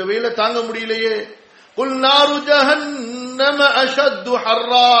 இந்த வெயில தாங்க முடியலையே. குல் நாரு ஜஹன்னம அஷத்து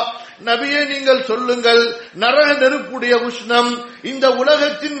ஹர்ரா. நபியே நீங்கள் சொல்லுங்கள், நரக நெருப்புடைய உஷ்ணம் இந்த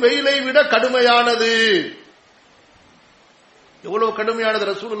உலகத்தின் வெயிலை விட கடுமையானது. எவ்வளவு கடுமையானது?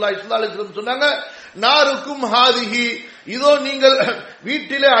 ரசூலுல்லாஹி ஸல்லல்லாஹு அலைஹி வஸல்லம் சொன்னாங்க, நாருக்கும் ஹாதிஹி. இதோ நீங்கள்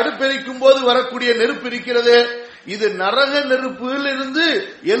வீட்டிலே அடுப்பெரிக்கும் போது வரக்கூடிய நெருப்பு இருக்கிறது, இது நரக நெருப்பில் இருந்து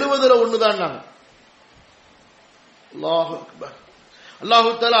 70ல 1 தான். அல்லாஹு அக்பர். அல்லாஹு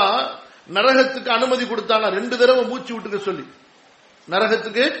தஆலா நரகத்துக்கு அனுமதி கொடுத்தானா 2 தடவை மூச்சு விட்டுக்க சொல்லி.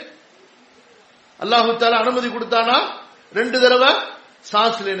 நரகத்துக்கு அல்லாஹு தஆலா அனுமதி கொடுத்தானா 2 தடவை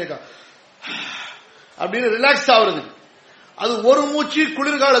சாஸ் லேனேகா அப்படின்னு ரிலாக்ஸ் ஆகுறது. அது ஒரு மூச்சு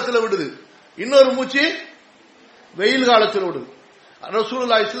குளிர்காலத்தில் விடுது, இன்னொரு மூச்சு வெயில் காலத்தில் விடுது.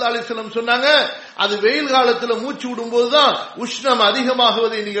 ரசூலுல்லாஹி ஸல்லல்லாஹு அலைஹி வஸல்லம் சொன்னாங்க, அது வெயில் காலத்தில் மூச்சு விடும்போதுதான் உஷ்ணம்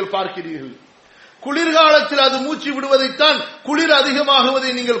அதிகமாகுவதை நீங்கள் பார்க்கிறீர்கள், குளிர்காலத்தில் அது மூச்சு விடுவதைத்தான் குளிர் அதிகமாகுவதை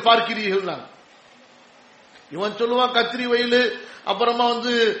நீங்கள் பார்க்கிறீர்கள். இவன் சொல்லுவான் கத்திரி வெயில், அப்புறமா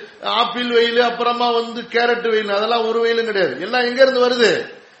வந்து ஆப்பிள் வெயில், அப்புறமா வந்து கேரட் வெயில். அதெல்லாம் ஒரு வெயிலும் கிடையாது. எல்லாம் எங்க இருந்து வருது?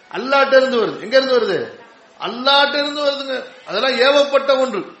 அல்லாட்ட இருந்து வருது. எங்க இருந்து வருது? அல்லாட்ட இருந்து வருதுங்க. அதெல்லாம் ஏவப்பட்ட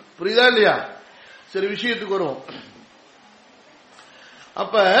ஒன்று. புரியுதா இல்லையா? சரி, விஷயத்துக்கு வருவோம்.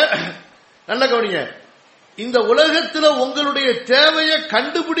 அப்ப நல்ல கவனிங்க, இந்த உலகத்துல உங்களுடைய தேவையை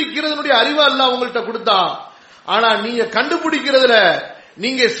கண்டுபிடிக்கிறதுனுடைய அறிவு அல்லாஹ் உங்கள்கிட்ட கொடுத்தா, ஆனா நீங்க கண்டுபிடிக்கிறதுல,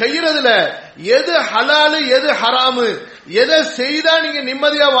 நீங்க செய்யறதுல எது ஹலாலு எது ஹராமு, எதை செய்தா நீங்க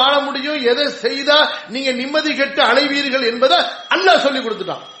நிம்மதியா வாழ முடியும், எதை செய்தா நீங்க நிம்மதி கெட்டு அலைவீர்கள் என்பதை அல்லாஹ் சொல்லி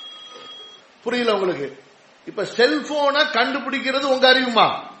கொடுத்துட்டான். புரியல உங்களுக்கு? இப்ப செல்போனை கண்டுபிடிக்கிறது உங்க அறிவுமா?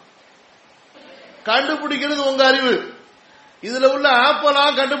 கண்டுபிடிக்கிறது உங்க அறிவு. இதுல உள்ள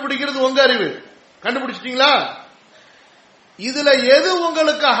ஆப்பெல்லாம் கண்டுபிடிக்கிறது உங்க அறிவு. கண்டுபிடிச்சிட்டீங்களா? இதுல எது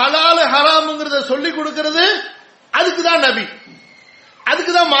உங்களுக்கு ஹலால் ஹராமுங்கிறத சொல்லி கொடுக்கிறது அதுக்குதான் நபி,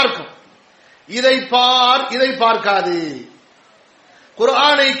 அதுக்குதான் மார்க்கம். இதை பார், இதை பார்க்காது.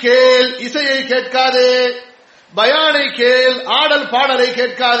 குர்ஆனை கேள், இசையை கேட்காது. பயானை கேள், ஆடல் பாடலை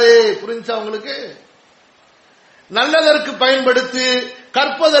கேட்காது. புரிஞ்சா உங்களுக்கு? நல்லதற்கு பயன்படுத்து,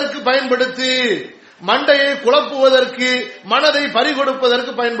 கற்பதற்கு பயன்படுத்து. மண்டையை குழப்புவதற்கு, மனதை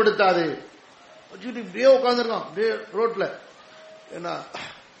பறிகொடுப்பதற்கு பயன்படுத்தாது. இப்படியே உட்காந்துருக்கான் ரோட்ல, என்ன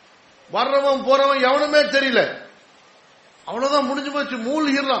வர்றவன் போறவன் எவனுமே தெரியல, அவ்வளவுதான், முடிஞ்சு போச்சு,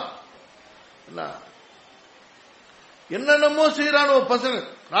 மூழ்கிடலாம். என்னென்னமோ செய்யறானோ பசங்க.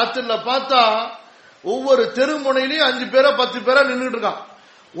 ராத்திரில பார்த்தா ஒவ்வொரு தெரு முனையிலையும் 5 பேரோ 10 பேரோ நின்றுட்டு இருக்கான்.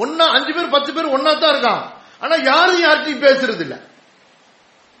 ஒன்னா 5 பேர் 10 பேர் ஒன்னா தான் இருக்கான். ஆனா யாரும் யார்கிட்டையும் பேசுறது இல்ல.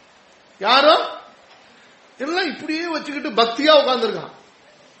 யாரும் எல்லாம் இப்படியே வச்சுக்கிட்டு பக்தியா உட்கார்ந்து இருக்கான்.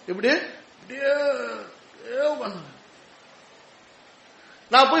 இப்படியே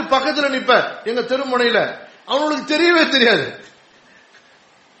நான் போய் பக்கத்துல நிப்பேன் எங்க தெருமுனையில, அவனுக்கு தெரியவே தெரியாது.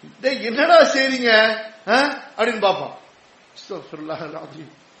 என்னடா செய்றீங்க அப்படின்னு பாப்பான்.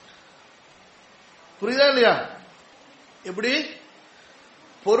 புரியுதா இல்லையா? எப்படி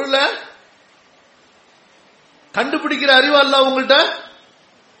பொருளை கண்டுபிடிக்கிற அறிவு அல்லாஹ் உங்கள்கிட்ட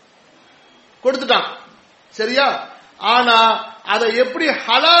கொடுத்துட்டான், சரியா? ஆனா அதை எப்படி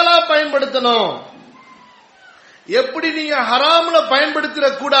ஹலாலா பயன்படுத்தணும், எப்படி நீங்க ஹராம்ல பயன்படுத்திட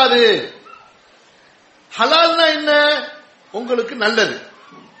கூடாது. ஹலால்னா என்ன? உங்களுக்கு நல்லது.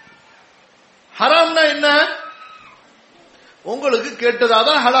 ஹராம்னா என்ன? உங்களுக்கு கேட்டது.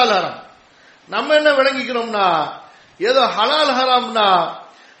 அதான் ஹலால் ஹராம். நம்ம என்ன விளங்கிக்கிறோம்னா, ஏதோ ஹலால் ஹராம்னா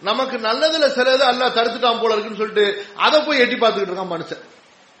நமக்கு நல்லதுல சிலது அல்லாஹ் தடுத்துட்டான் போல இருக்குன்னு சொல்லிட்டு அதை போய் எட்டி பார்த்துக்கிட்டு இருக்கான் மனுஷன்.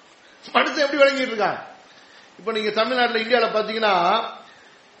 மனுஷன் எப்படி விளங்கிட்டு இருக்கான்? இப்ப நீங்க தமிழ்நாட்டில் இந்தியாவில் பாத்தீங்கன்னா,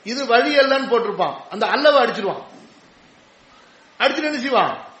 இது வழி அல்லன்னு போட்டிருப்பான், அந்த அல்லவை அடிச்சிருவான். அடிச்சுட்டு என்ன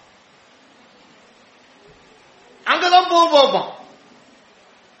செய்வான்? அங்கதான் போக பார்ப்பான்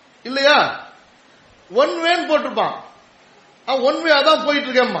இல்லையா? ஒன் வேன்னு போட்டிருப்பான், ஒன் வே அதான் போயிட்டு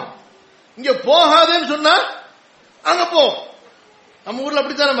இருக்கேம்மா. இங்க போகாதேன்னு சொன்னா அங்க போ. நம்ம ஊர்ல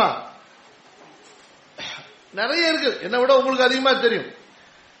அப்படித்தானமா நிறைய இருக்கு, என்னை விட உங்களுக்கு அதிகமா தெரியும்.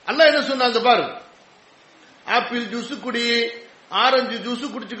 அல்லாஹ் என்ன சொன்னாங்க பாரு, ஆப்பிள் ஜூஸ் குடி, ஆரஞ்சு ஜூஸ்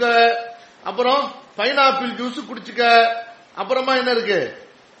குடிச்சுக்க, அப்புறம் பைனாப்பிள் ஜூஸ் குடிச்சுக்க, அப்புறமா என்ன இருக்கு,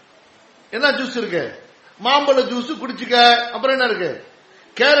 என்ன ஜூஸ் இருக்கு, மாம்பழ ஜூஸ் குடிச்சுக்க, அப்புறம் என்ன இருக்கு,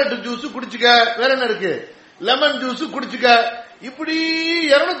 கேரட் ஜூஸ் குடிச்சுக்க, வேற என்ன இருக்கு, லெமன் ஜூஸ் குடிச்சுக்க. இப்படி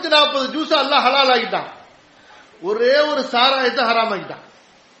 240 ஜூஸ் அல்லாஹ் ஹலால் ஆகிட்டான். ஒரே ஒரு சாராயத்தை ஹராம் ஆகிட்டான்.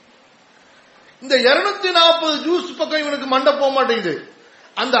 இந்த 240 ஜூஸ் பக்கம் இவனுக்கு மண்டை போக மாட்டேங்குது.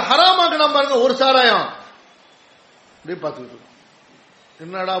 அந்த ஹராமாக்கு நம்ம பாருங்க ஒரு சாராயம் அப்படியே பார்த்துக்கிட்டு,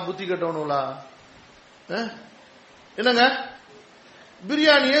 என்னடா புத்தி கட்டணும்லா, என்னங்க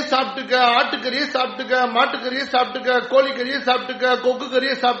பிரியாணியே சாப்பிட்டுக்க, ஆட்டுக்கறியே சாப்பிட்டுக்க, மாட்டுக்கறியே சாப்பிட்டுக்க, கோழிக்கறியே சாப்பிட்டுக்க, கொக்கு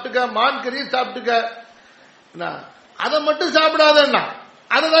கறியே சாப்பிட்டுக்க, மான் கறியே சாப்பிட்டுக்க, அதை மட்டும் சாப்பிடாதன்னா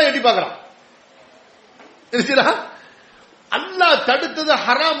அதான் எட்டி பார்க்கறான். அல்லாஹ் தடுத்தது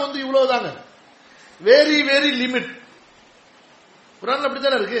ஹராம் வந்து இவ்வளவுதாங்க, வெரி வெரி லிமிட். குர்ஆன்ல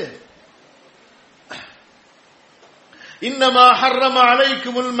அப்படித்தானே இருக்கு. இன்னமா ஹர்ரம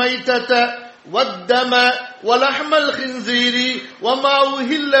அலைக்குமுல் மைத்தத வத்தம வலஹமல் ஹின்ஸீரி வமா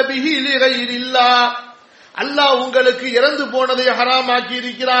உஹில்ல பிஹி லிகைரில்லாஹ். அல்லாஹ் உங்களுக்கு இறந்து போனதை ஹராமாக்கி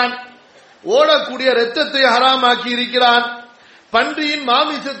இருக்கிறான், ஓடக்கூடிய இரத்தத்தை ஹராமாக்கி இருக்கிறான், பன்றியின்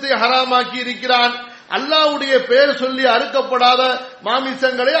மாமிசத்தை ஹராமாக்கி இருக்கிறான், அல்லாஹ்வுடைய பெயர் சொல்லி அறுக்கப்படாத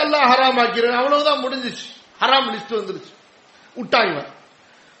மாமிசங்களை அல்லாஹ் ஹராமாக்கிறான். அவ்வளவுதான், முடிஞ்சிச்சு. ஹராம் லிஸ்ட் வந்துருச்சு, விட்டாங்க.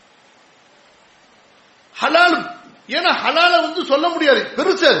 ஹலால், ஏன்னா ஹலால வந்து சொல்ல முடியாது,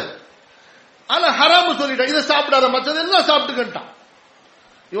 பெருசு. ஆனா ஹராம சொல்லிட்டான், இதை சாப்பிடாத, மற்றதெல்லாம் சாப்பிட்டுக்கிட்டான்.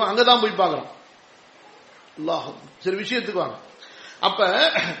 இவன் அங்கதான் போய் பார்க்கறான். அல்லாஹ், சரி விஷயத்துக்கு வாங்க. அப்ப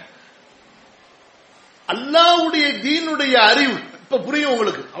அல்லாஹ்வுடைய தீனுடைய அறிவு இப்ப புரியும்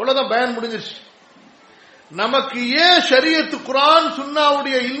உங்களுக்கு. அவ்வளவுதான், பயன் முடிஞ்சிருச்சு. நமக்கு ஏன் ஷரியத்து குர்ஆன்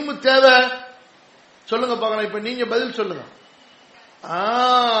சுன்னாவுடைய இல்மு தேவை சொல்லுங்க பார்க்கலாம். இப்ப நீங்க பதில் சொல்லுங்க.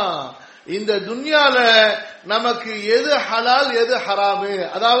 இந்த துன்யால நமக்கு எது ஹலால் எது ஹராமு,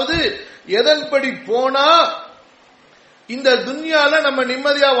 அதாவது எதன்படி போனா இந்த துன்யால நம்ம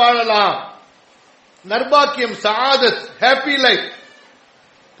நிம்மதியா வாழலாம், நர்பாக்கியம், சஆதத், ஹாப்பி லைஃப்.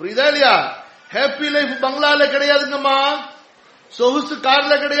 புரியுதா இல்லையா? ஹாப்பி லைஃப் பங்களால கிடையாதுங்கம்மா, சொகுசு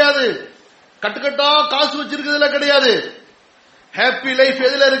கார்ல கிடையாது, கட்டுக்கட்டா காசு வச்சிருக்கிறதுல கிடையாது. ஹாப்பி லைஃப்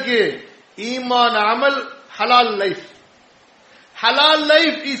எதுல இருக்கு? ஈமான், அமல், ஹலால் லைஃப். ஹலால்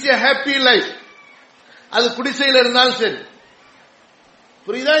life is a happy life. அது குடிசையில் இருந்தாலும் சரி.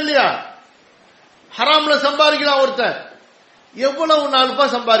 புரியுதா இல்லையா? ஹராம்ல சம்பாதிக்கிறான் ஒருத்தன், எவ்வளவு 4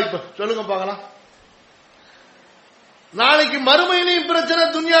 ரூபாய் சம்பாதிப்ப சொல்லுங்க பார்க்கலாம். நாளைக்கு மறுமையிலையும் பிரச்சனை,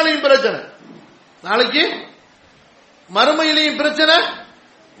 துன்யாலையும் பிரச்சனை. நாளைக்கு மறுமையிலையும் பிரச்சனை,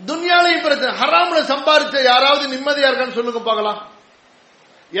 துன்யாலையும் பிரச்சனை. ஹராம்ல சம்பாதிச்ச யாராவது நிம்மதியா இருக்கான்னு சொல்லுங்க பார்க்கலாம்.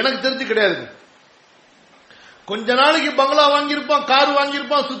 எனக்கு தெரிஞ்சு கிடையாது. கொஞ்ச நாளைக்கு பங்களா வாங்கியிருப்பான், கார்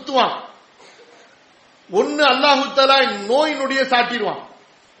வாங்கியிருப்பான், சுத்துவான். ஒன்னு அல்லாஹு தஆலா நோயினுடைய சாட்டிடுவான்,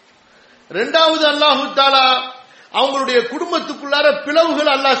 ரெண்டாவது அல்லாஹு தஆலா அவங்களுடைய குடும்பத்துக்குள்ளார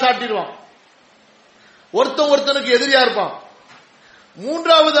பிளவுகள் அல்லாஹ் சாட்டிடுவான், ஒருத்தனுக்கு எதிரியா இருப்பான்.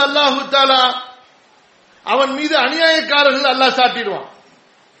 மூன்றாவது அல்லாஹு தஆலா அவன் மீது அநியாயக்காரர்கள் அல்லாஹ் சாட்டிடுவான்.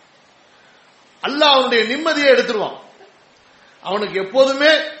 அல்லாஹ் அவனுடைய நிம்மதியை எடுத்துருவான். அவனுக்கு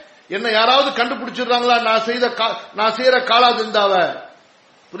எப்போதுமே என்ன யாராவது கண்டுபிடிச்சிடுறாங்களா, நான் செய்யற காலாதிந்தாவ,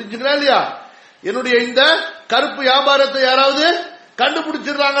 புரிஞ்சுக்கிறா இல்லையா, என்னுடைய இந்த கருப்பு வியாபாரத்தை யாராவது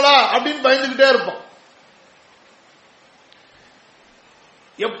கண்டுபிடிச்சிடுறாங்களா அப்படின்னு பயந்துகிட்டே இருப்பான்.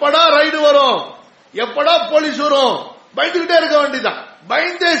 எப்படா ரைடு வரும், எப்படா போலீஸ் வரும், பயந்துகிட்டே இருக்க வேண்டியதான்,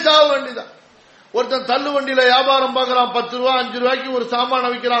 பயந்தே சாக வேண்டியதான். ஒருத்தன் தள்ளு வண்டியில வியாபாரம் பார்க்கறான், 10 ரூபா 5 ரூபாய்க்கு ஒரு சாமான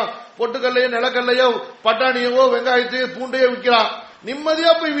விற்கிறான், பொட்டுக்கல்லையோ நிலக்கல்லையோ பட்டாணியவோ வெங்காயத்தையோ பூண்டையோ விற்கிறான்.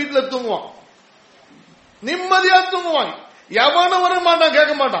 நிம்மதியா போய் வீட்டுல தூங்குவான், நிம்மதியா தூங்குவான். எவனும் வர மாட்டான்,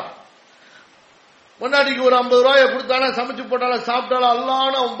 கேட்க மாட்டான். பொண்டாட்டிக்கு ஒரு 50 ரூபாயை கொடுத்தானா சமைச்சு போட்டாலும் சாப்பிட்டாலும்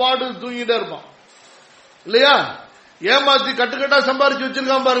அல்லான்னு அவன் பாட்டு தூங்கிட்டே இருப்பான் இல்லையா? ஏமாத்தி கட்டுக்கட்டா சம்பாரிச்சு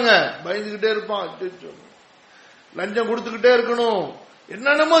வச்சிருக்கான் பாருங்க, பயந்துகிட்டே இருப்பான். லஞ்சம் கொடுத்துக்கிட்டே இருக்கணும்,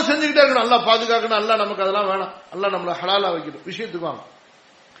 என்னென்னமோ செஞ்சுக்கிட்டே இருக்கணும். அல்லா பாதுகாக்கணும், அல்லா நமக்கு அதெல்லாம் வேணாம், அல்லா நம்மள ஹலாலா வைக்கணும் விஷயத்துக்கு வாங்க.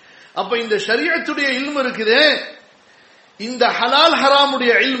 அப்ப இந்த ஷரியத்துடைய இல்மு இருக்குதே, இந்த ஹலால்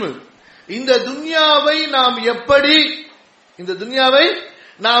ஹராமுடைய இல்மு, இந்த துன்யாவை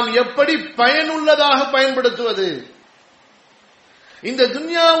நாம் எப்படி பயனுள்ளதாக பயன்படுத்துவது, இந்த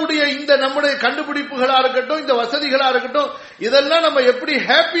துன்யாவுடைய இந்த நம்முடைய கண்டுபிடிப்புகளா இருக்கட்டும், இந்த வசதிகளா இருக்கட்டும், இதெல்லாம் நம்ம எப்படி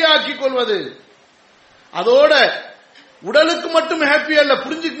ஹாப்பி ஆக்கி கொள்வது. அதோட உடலுக்கு மட்டும் ஹாப்பி அல்ல,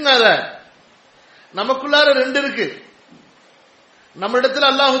 புரிஞ்சுக்குங்க. அத நமக்குள்ளார 2 இருக்கு. நம்ம இடத்துல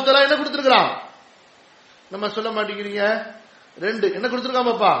அல்லாஹ் தஆலா என்ன கொடுத்திருக்கான்? நம்ம சொல்ல மாட்டேங்கிறீங்க. 2 என்ன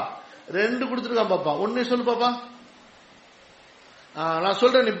கொடுத்திருக்கான் பாப்பா? 2 கொடுத்திருக்கான் பாப்பா. ஒண்ணே சொல்லு பாப்பா. நான்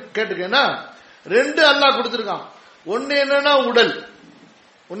சொல்றேன், நீ கேட்டுக்கேன்னா. 2 அல்லாஹ் கொடுத்திருக்கான். ஒண்ணு என்னன்னா உடல்.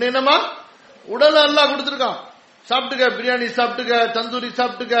 ஒண்ணு என்னமா? உடல் அல்லாஹ் கொடுத்திருக்கான். சாப்பிட்டுக்க, பிரியாணி சாப்பிட்டுக்க, தந்தூரி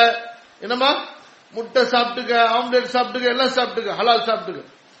சாப்பிட்டுக்க, என்னமா முட்டை சாப்பிட்டுக்க, ஆம்லெட் சாப்பிட்டுக்க, எல்லாம் சாப்பிட்டுக்க, ஹலால் சாப்பிட்டுக்க.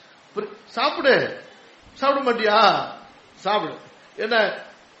 சாப்பிடு. சாப்பிட மாட்டியா? சாப்பிடு. என்ன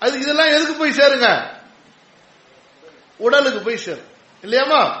அது? இதெல்லாம் எதுக்கு போய் சேருங்க? உடலுக்கு போய் சேரும்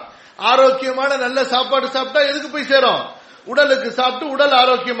இல்லையாமா? ஆரோக்கியமான நல்ல சாப்பாடு சாப்பிட்டா எதுக்கு போய் சேரும்? உடலுக்கு. சாப்பிட்டு உடல்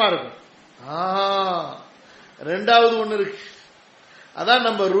ஆரோக்கியமா இருக்கும். 2வது ஒண்ணு இருக்கு, அதான்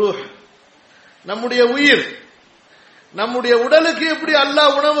நம்ம ரூஹ், நம்முடைய உயிர். நம்முடைய உடலுக்கு எப்படி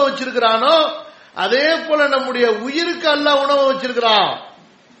அல்லாஹ் உணவு வச்சிருக்கிறானோ அதே போல நம்முடைய உயிருக்கு அல்லாஹ் உணவு வச்சிருக்கிறான்.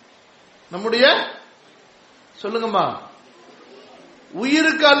 நம்முடைய சொல்லுங்கம்மா,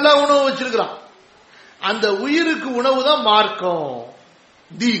 உயிருக்கு அல்லாஹ் உணவு வச்சிருக்கிறான். அந்த உயிருக்கு உணவு தான் மார்க்கம்,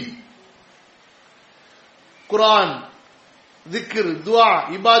 தீன். குர்ஆன், திக்ர், துஆ,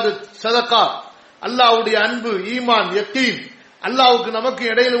 இபாதத், சதகா, அல்லாஹ்வுடைய அன்பு, ஈமான், யக்கீன், அல்லாஹ்வுக்கு நமக்கு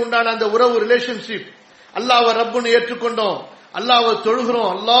இடையில உண்டான அந்த உறவு, ரிலேஷன்ஷிப். அல்லாஹ்வை ரப்புன்னு ஏற்றுக்கொண்டோம், அல்லாஹ்வை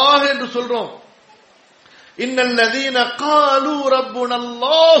தொழுகிறோம், அல்லாஹ் என்று சொல்றோம். இன்னல்லதீன காலு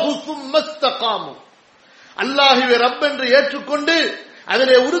ரப்புனல்லாஹு ஸும்ம இஸ்தகாமு, அல்லாஹ்வை ரப் என்று ஏற்றுக்கொண்டு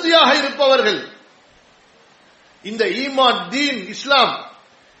அதிலே உறுதியாக இருப்பவர்கள். இந்த ஈமான், தீன், இஸ்லாம்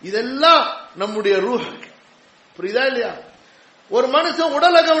இதெல்லாம் நம்முடைய ரூஹ். புரியுதா இல்லையா? ஒரு மனுஷன்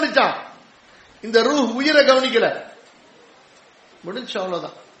உடலை கவனிச்சான், இந்த ரூஹ் உயிரை கவனிக்கல, முடிஞ்சு.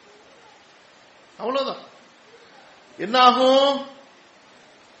 அவ்வளவுதான். என்ன ஆகும்?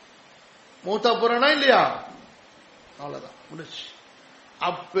 மூத்தா போறானா இல்லையா? அவ்வளவுதான், முடிச்சு.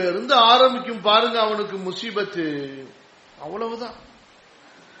 அப்ப இருந்து ஆரம்பிக்கும் பாருங்க அவனுக்கு முசீபத்து. அவ்வளவுதான்.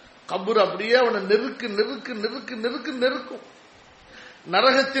 கபூர் அப்படியே அவனை நெருக்கும்.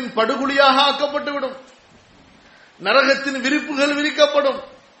 நரகத்தின் படுகொலியாக ஆக்கப்பட்டு விடும். நரகத்தின் விரிப்புகள் விரிக்கப்படும்.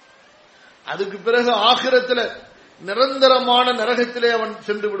 அதுக்கு பிறகு ஆகிரத்தில் நிரந்தரமான நரகத்திலே அவன்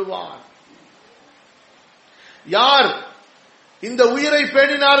சென்று விடுவான். யார் இந்த உயிரை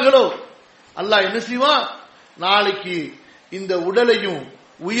பேணினார்களோ அல்லாஹ் என்ன செய்வான்? நாளைக்கு இந்த உடலையும்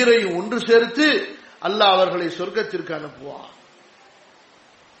உயிரையும் ஒன்று சேர்த்து அல்லாஹ் அவர்களை சொர்க்கத்திற்கு அனுப்புவான்.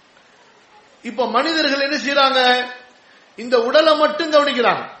 இப்ப மனிதர்கள் என்ன செய்யறாங்க? இந்த உடலை மட்டும்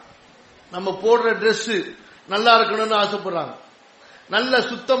கவனிக்கிறாங்க. நம்ம போடுற டிரெஸ் நல்லா இருக்கணும்னு ஆசைப்படுறாங்க. நல்ல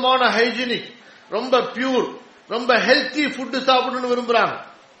சுத்தமான ஹைஜீனிக், ரொம்ப பியூர், ரொம்ப ஹெல்த்தி ஃபுட் சாப்பிடணும்னு விரும்புறாங்க.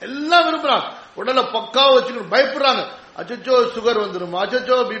 எல்லாம் விரும்புறாங்க. உடலை பக்காவா வச்சுக்கணும், பயப்படுறாங்க. அச்சோ சுகர் வந்துருமா,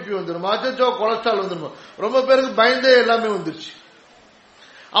 அச்சோ பிபி வந்துருமா, அச்சோ கொலஸ்ட்ரால் வந்துருமா. ரொம்ப பேருக்கு பயந்தே எல்லாமே வந்துருச்சு.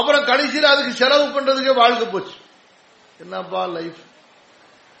 அப்புறம் கடைசியில் அதுக்கு செலவு பண்றதுக்கே வாழ்க்கை போச்சு. என்னப்பா லைஃப்?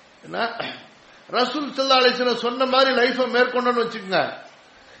 என்ன ரசூல் ஸல்லல்லாஹு அலைஹி வஸல்லம் சொன்ன மாதிரி லைஃப மேற்கொண்டோன்னு வச்சுக்கோங்க.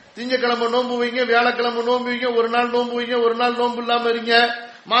 திங்கக்கிழமை நோன்பு வைங்க, வியாழக்கிழமை நோன்பு வைங்க, ஒரு நாள் நோன்பு வைங்க, ஒரு நாள் நோன்பு இல்லாம இருங்க,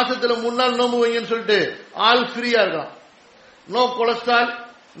 மாசத்துல 3 நாள் நோன்பு வைங்கன்னு சொல்லிட்டு ஆல் ஃப்ரீயா இருக்கலாம். No cholesterol,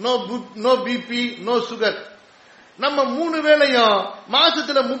 no BP, no sugar. நம்ம 3 வேளையும்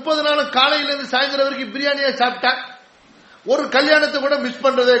மாசத்துல 30 நாள் காலையில இருந்து சாயந்தரம் வரைக்கும் பிரியாணியா சாப்பிட்டா ஒரு கல்யாணத்தை கூட மிஸ்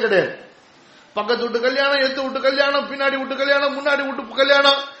பண்றதே கிடையாது. பக்கத்து வீட்டு கல்யாணம், எத்து வீட்டு கல்யாணம், பின்னாடி வீட்டு கல்யாணம், முன்னாடி வீட்டு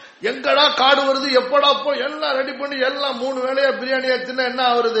கல்யாணம், எங்கடா காடு வருது, எப்படா போ, எல்லாம் ரெடி பண்ணி எல்லாம் 3 வேளையா பிரியாணியா தின்னா என்ன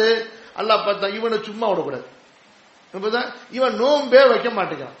ஆகுறது? அல்லாஹ் பார்த்தா இவனை சும்மா விடக்கூடாது. இவன் நோம்பே வைக்க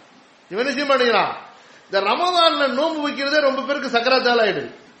மாட்டேங்கிறான். இவன் என்ன செய்ய மாட்டேங்கிறான்? இந்த ரமதான்ல நோம்பு வைக்கிறதே ரொம்ப பேருக்கு சக்கராத்தால் ஆயிடுது.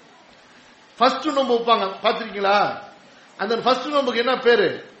 ஃபர்ஸ்ட் நோம்பு வைப்பாங்க, பாத்திருக்கீங்களா? அந்த ஃபர்ஸ்ட் நோம்புக்கு என்ன பேரு?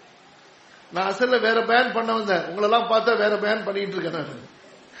 நான் அசல்ல வேற பயன் பண்ண வந்தேன், உங்களெல்லாம் பார்த்தா வேற பயன் பண்ணிட்டு இருக்கேன்.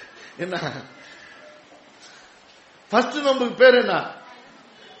 என்ன ஃபர்ஸ்ட் நோம்புக்கு பேரு என்ன?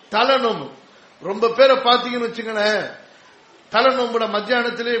 தலை நோம்பு. ரொம்ப பேரை பாத்தீங்கன்னு வச்சுங்களேன், தலை நோம்புல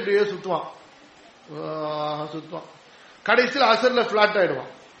மத்தியானத்திலே இப்படியே சுத்துவான். கடைசியில் அசர்ல பிளாட்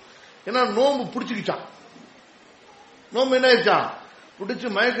ஆயிடுவான். ஏன்னா நோம்பு பிடிச்சுக்கிச்சான். நோம்பு என்ன ஆயிடுச்சான், பிடிச்சு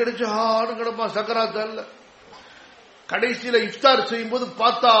மயக்கடிச்சு ஆடு கிடப்பான் சக்கராத்தால. கடைசியில இஃப்தார் செய்யும் போது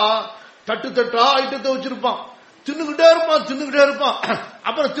பார்த்தா தட்டு தட்டா ஐட்டத்தை வச்சிருப்பான், தின்னுகிட்டே இருப்பான்.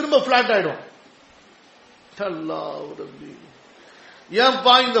 அப்புறம் திரும்ப பிளாட் ஆயிடும்.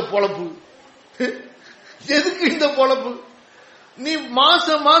 ஏன்பா இந்த பொழப்பு, எதுக்கு இந்த பொழப்பு? நீ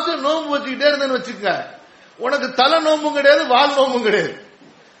மாசம் மாசம் நோம்பு வச்சுக்கிட்டே இருந்தேன்னு வச்சுக்க, உனக்கு தலை நோம்பும் கிடையாது, வால் நோம்பும் கிடையாது.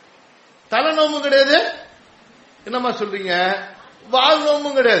 தலை நோம்பும் கிடையாது, என்னமா சொல்றீங்க, வால்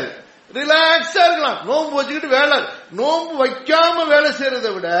நோம்பும் கிடையாது. ரிலாக்ஸா இருக்கலாம். நோம்பு வச்சுக்கிட்டு வேலை, நோம்பு வைக்காம வேலை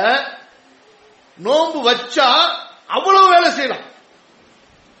செய்யறதை விட நோம்பு வச்சா அவ்வளவு வேலை செய்யலாம்.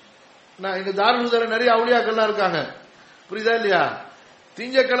 நான் எங்க தாராள நிறைய அவுளியாக்கள்லாம் இருக்காங்க, புரியுதா இல்லையா?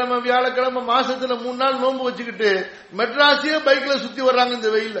 திங்கக்கிழமை வியாழக்கிழமை மாசத்துல 3 நாள் நோம்பு வச்சுக்கிட்டு மெட்ராஸையே பைக்ல சுத்தி வர்றாங்க இந்த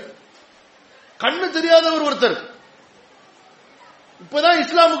வெயில்ல. கண்ணு தெரியாதவர் ஒருத்தர் இப்பதான்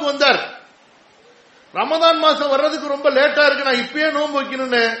இஸ்லாமுக்கு வந்தார். ரமதான் மாசம் வர்றதுக்கு ரொம்ப லேட்டா இருக்கு, நான் இப்பயே நோம்பு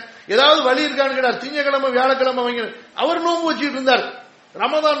வைக்கணும்னு ஏதாவது வழி இருக்கான்னு கேட்டார். திங்கக்கிழமை வியாழக்கிழமை வைங்க, அவர் நோம்பு வச்சுட்டு இருந்தார்.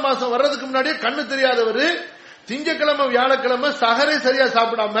 ரமதான் மாசம் வர்றதுக்கு முன்னாடியே கண்ணு தெரியாதவர் திங்கக்கிழமை வியாழக்கிழமை சஹரே சரியா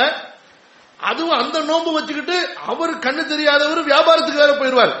சாப்பிடாம, அதுவும் அந்த நோம்பு வச்சுக்கிட்டு அவர் கண்ணு தெரியாதவர் வியாபாரத்துக்கு வேற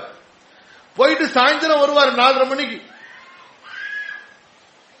போயிடுவார். போயிட்டு சாயந்தரம் வருவார் 4:30 மணிக்கு.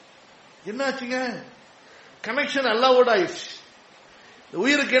 என்னாச்சுங்க, கனெக்ஷன் அல்லாவோட ஆயிடுச்சு.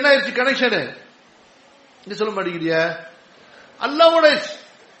 உயிருக்கு என்ன ஆயிடுச்சு கனெக்ஷன், சொல்ல மாட்டேங்கிறிய, அல்லாவோட ஆயிடுச்சு.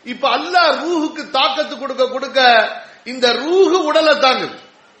 இப்ப அல்லாஹ் ரூஹுக்கு தாக்கத்து கொடுக்க கொடுக்க இந்த ரூஹு உடலை தாங்குது.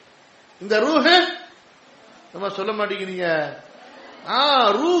 இந்த ரூஹு நம்ம சொல்ல மாட்டேங்கிறீங்க,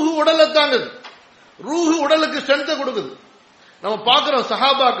 ரூஹு உடலை தாங்குது. ரூஹு உடலுக்கு ஸ்ட்ரென்த் கொடுக்குது. நம்ம பார்க்கிறோம்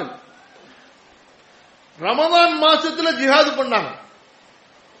சஹாபாக்கள் ரமதான் மாசத்துல ஜிஹாது பண்ணாங்க.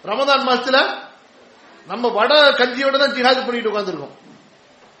 ரமதான் மாசத்துல நம்ம வட கஞ்சியோட தான் ஜிஹாது பண்ணிட்டு உட்கார்ந்துருக்கோம்.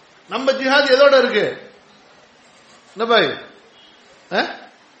 நம்ம ஜிஹாது எதோட இருக்கு, என்ன பாய்,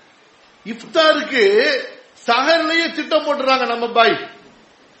 இஃப்தாருக்கு சஹர்லயே திட்டம் போட்டுறாங்க நம்ம பாய்.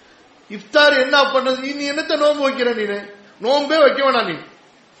 இஃப்தார் என்ன பண்ணது, நீ என்னத்த நோம்பு வைக்கிற, நீ நோம்பே வைக்க வேணாம். நீ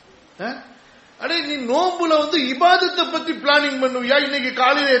அடே நீ நோம்புல இபாதத்தை பத்தி பிளானிங் பண்ணுவியா? இன்னைக்கு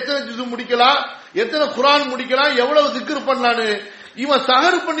காலையில எத்தனை ஜுசு முடிக்கலாம், எத்தனை குரான் முடிக்கலாம், எவ்வளவு திக்ர் பண்ணலான்னு இவன்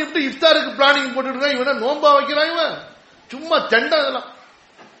சஹர் பண்ணிட்டு இஃப்தாருக்கு பிளானிங் போட்டுட்டு இருக்கான். இவன நோம்பா வைக்கிறான், இவன் சும்மா தெண்டா. அதெல்லாம்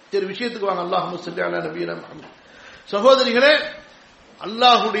சரி, விஷயத்துக்கு வாங்க. அல்லாஹும்ம ஸல்லி அலா நபியினா முஹம்மத். சகோதரிகளே,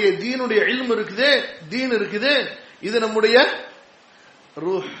 அல்லாஹுடைய தீனுடைய இல்ம் இருக்குதே, தீன் இருக்குது, இது நம்முடைய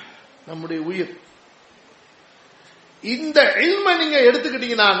ரூஹ், நம்முடைய உயிர். இந்த இல்மை நீங்க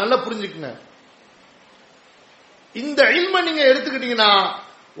எடுத்துக்கிட்டீங்கன்னா, நல்லா புரிஞ்சுக்குங்க, இந்த இல்மை நீங்க எடுத்துக்கிட்டீங்கன்னா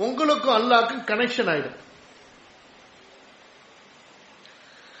உங்களுக்கும் அல்லாஹ்க்கும் கனெக்ஷன் ஆயிடும்.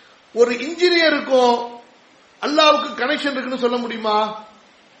 ஒரு இன்ஜினியருக்கும் அல்லாஹ்வுக்கு கனெக்ஷன் இருக்குன்னு சொல்ல முடியுமா?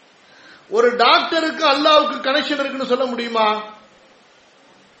 ஒரு டாக்டருக்கு அல்லாஹ்வுக்கு கனெக்ஷன் இருக்குன்னு சொல்ல முடியுமா?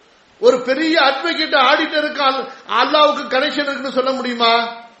 ஒரு பெரிய அட்வொகேட் ஆடிட்டருக்கு அல்லாஹ்வுக்கு கனெக்ஷன் இருக்குன்னு சொல்ல முடியுமா?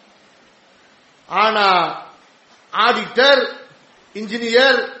 ஆனா ஆடிட்டர்,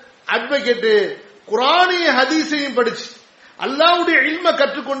 இன்ஜினியர், அட்வொகேட் குர்ஆனைய ஹதீஸையும் படிச்சு அல்லாஹ்வுடைய இல்மை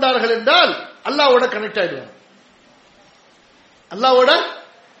கற்றுக்கொண்டார்கள் என்றால் அல்லாஹ்வோட கனெக்ட் ஆயிடுவாங்க. அல்லாஹ்வோட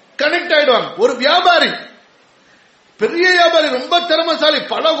கனெக்ட் ஆயிடுவாங்க. ஒரு வியாபாரி, பெரிய வியாபாரி, ரொம்ப திறமைசாலி,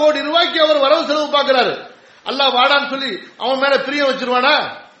 பல கோடி ரூபாய்க்கு அவர் வரவு செலவு பார்க்கிறாரு. அல்லாஹ் வாடான்னு சொல்லி அவன் மேல பிரியம் வச்சிருவானா?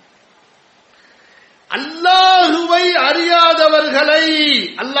 அல்லாஹுவை அறியாதவர்களை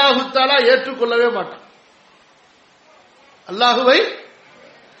அல்லாஹு தஆலா ஏற்றுக்கொள்ளவே மாட்டான். அல்லாஹுவை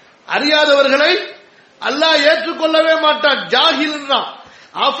அறியாதவர்களை அல்லாஹ் ஏற்றுக்கொள்ளவே மாட்டான். ஜாஹில்னா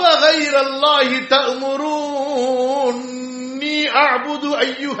அஃபகைரல்லாஹி தஅமுரூனி அஅபுது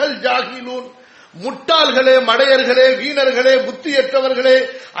அய்யுஹல் ஜாஹிலூன், முட்டாள்களே, மடையர்களே, வீணர்களே, புத்தியற்றவர்களே,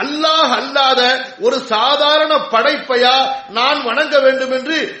 அல்லாஹ் அல்லாத ஒரு சாதாரண படைப்பையா நான் வணங்க வேண்டும்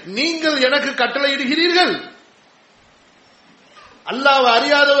என்று நீங்கள் எனக்கு கட்டளையிடுகிறீர்கள்? அல்லாஹ்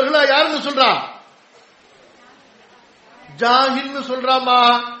அறியாதவர்களா யாருன்னு சொல்றான்? ஜாஹில்னு சொல்றாமா?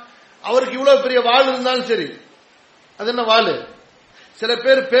 அவருக்கு இவ்வளவு பெரிய வாள் இருந்தாலும் சரி, அது என்ன வாள்? சில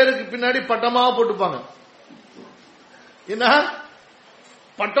பேர் பேருக்கு பின்னாடி பட்டமா போட்டுப்பாங்க. என்ன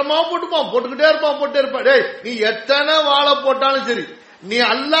பட்டமா போட்டுப்பான், போட்டுக்கிட்டே இருப்பான், போட்டே இருப்பான். டேய், நீ எத்தனை வாழை போட்டாலும் சரி, நீ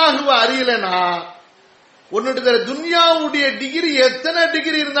அல்லாஹுவை அறியலனா, உன்னுடைய துன்யாவுடைய டிகிரி எத்தனை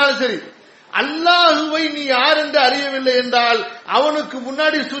டிகிரி இருந்தாலும் சரி, அல்லாஹுவை நீ யார் என்று அறியவில்லை என்றால், அவனுக்கு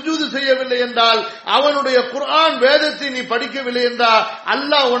முன்னாடி சுஜூது செய்யவில்லை என்றால், அவனுடைய குர்ஆன் வேதத்தை நீ படிக்கவில்லை என்றால்,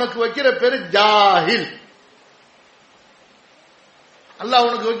 அல்லாஹ் உனக்கு வைக்கிற பேரு ஜாஹில். அல்லாஹ்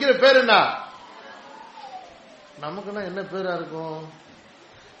உனக்கு வைக்கிற பேர் என்ன? நமக்குன்னா என்ன பேரா இருக்கும்?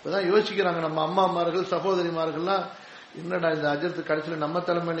 இப்பதான் யோசிக்கிறாங்க நம்ம அம்மாமார்கள், சகோதரிமார்கள்லாம், என்னடா இந்த அஜர்த்து கடைசியில் நம்ம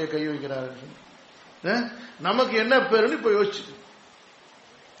தலைமையிலே கை வைக்கிறாரு, நமக்கு என்ன பேருன்னு இப்ப யோசிச்சு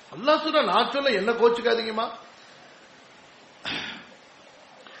அல்லாஹ் சொல்ற, நான் சொல்ல என்ன கோச்சுக்காதீங்கம்மா.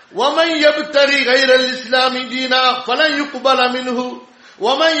 وَمَنْ يَبْتَغِ غَيْرَ الْإِسْلَامِ دِينًا فَلَنْ يُقْبَلَ مِنْهُ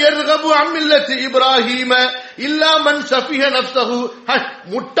وَمَنْ يَرْغَبُ عَنْ مِلَّةِ إِبْرَاهِيمَ إِلَّا مَنْ سَفِهَ نَفْسَهُ.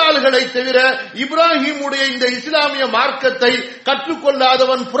 முட்டாள்களை தவிர இப்ராஹிமுடைய இந்த இஸ்லாமிய மார்க்கத்தை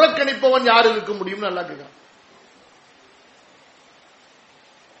கற்றுக்கொள்ளாதவன், புறக்கணிப்பவன் யார் இருக்க முடியும்னு அல்லாஹ் கேட்கிறான்.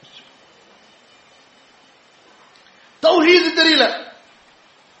 தௌஹீத் தெரியல,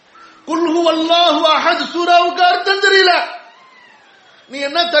 குல் ஹுவல்லாஹு அஹத் சூராவுக்கு அர்த்தம் தெரியல, நீ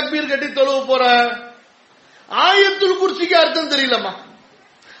என்ன தக்பீர் கட்டி தொழுவ போற? ஆயத்துல் குர்சிக்கு அர்த்தம் தெரியலம்மா,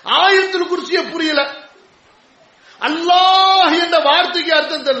 ஆயத்துல் குர்சிய புரியல, அல்லாஹ் என்ற வார்த்தைக்கு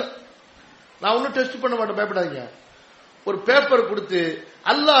அர்த்தம் தெரியல. நான் ஒன்னும் டெஸ்ட் பண்ண மாட்டேன், பயப்படாதீங்க. ஒரு பேப்பர் கொடுத்து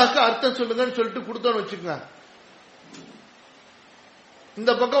அல்லாஹ்க்கு அர்த்தம் சொல்லுங்கன்னு சொல்லிட்டு கொடுத்தோன்னு வச்சுக்கோங்க,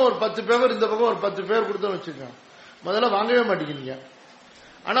 இந்த பக்கம் ஒரு 10 பேப்பர், இந்த பக்கம் ஒரு 10 பேர் கொடுத்தோன்னு வச்சுக்கோங்க, முதல்ல வாங்கவே மாட்டேங்கிறீங்க.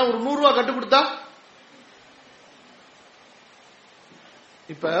 ஆனா ஒரு 100 ரூபாய் கட்டு கொடுத்தா,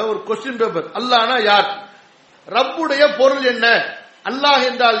 இப்ப ஒரு கொஸ்டின் பேப்பர், அல்லாஹ்னா யார், ரப்புடைய பொருள் என்ன, அல்லாஹ்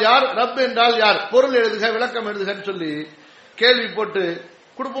என்றால் யார், ரப் என்றால் யார், பொருள் எழுதுக, விளக்கம் எழுதுகன்னு சொல்லி கேள்வி போட்டு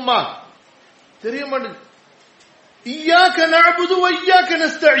கொடுப்போமா? தெரிய மாட்டேங்குது. இய்யாக நஅபுது வ இய்யாக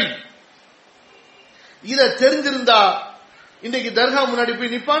நஸ்தஈன், இத தெரிஞ்சிருந்தா இன்னைக்கு தர்கா முன்னாடி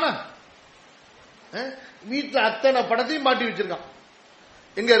போய் நிப்பானா? வீட்டுல அத்தனை படத்தையும் மாட்டி வச்சிருக்கான்.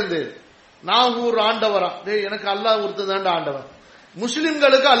 எங்க இருந்து? நாகூர் ஆண்டவரா? எனக்கு அல்லாஹ் ஒருத்தன் தான்டா ஆண்டவன்,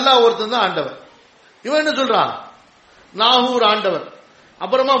 முஸ்லிம்களுக்கு அல்லாஹ் ஒருத்தன் தான் ஆண்டவர். இவன் என்ன சொல்றான்? நாகூர் ஆண்டவர்,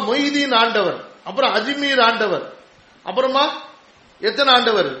 அப்புறமா மொய்தீன் ஆண்டவர், அப்புறம் அஜ்மீர் ஆண்டவர், அப்புறமா எத்தனை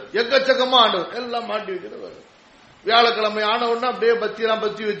ஆண்டவர், எக்கச்சக்கமா ஆண்டவர், எல்லாம் மாட்டி வைக்கிறவர். வியாழக்கிழமை ஆன உடனே அப்படியே பத்தியெல்லாம்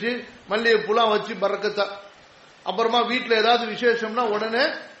பத்தி வச்சு மல்லிகைப்பூலாம் வச்சு பறக்கத்தா. அப்புறமா வீட்டுல ஏதாவது விசேஷம்னா உடனே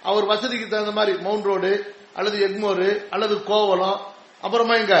அவர் வசதிக்கு தகுந்த மாதிரி மவுண்ட் ரோடு அல்லது எக்மோரு அல்லது கோவலம்,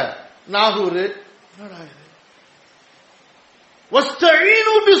 அப்புறமா இங்க நாகூர்.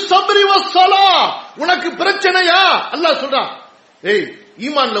 உனக்கு பிரச்சனையா? அல்லாஹ் சொல்றான், ஏய்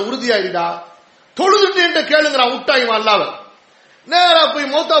ஈமான்ல உறுதியாயிடா, தொழுதுட்டு என்ற கேளுங்கிறான். விட்டாயுமா அல்லாஹ்? நேரா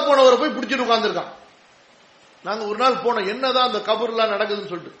போய் மௌத்தா போனவரை போய் பிடிச்சிட்டு உட்கார்ந்துருக்கான். நாங்க ஒரு நாள் போனோம், என்னதான் அந்த கபர்லாம்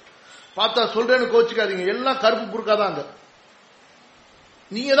நடக்குதுன்னு சொல்லிட்டு பார்த்தா, சொல்றேன்னு கோச்சிக்காதீங்க, எல்லாம் கருப்பு புருக்காதான். அங்க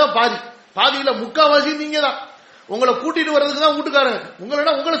நீங்க தான் பாதி, பாதியில முக்காவாசி நீங்க தான். உங்களை கூட்டிட்டு வர்றதுக்கு தான் வீட்டுக்காரங்க.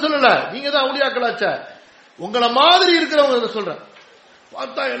 உங்களை சொல்லல, நீங்க தான் அவுளியாக்களாச்ச, உங்களை மாதிரி இருக்கிறவங்க சொல்றேன்.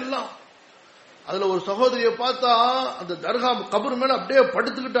 பார்த்தா எல்லாம், அதுல ஒரு சகோதரியை பார்த்தா அந்த தர்கா கபர் மேல அப்படியே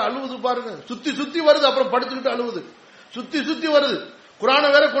படுத்துக்கிட்டு அழுவுது பாருங்க. சுத்தி சுத்தி வருது, அப்புறம் படுத்துக்கிட்டு அழுவுது, சுத்தி சுத்தி வருது. குரானை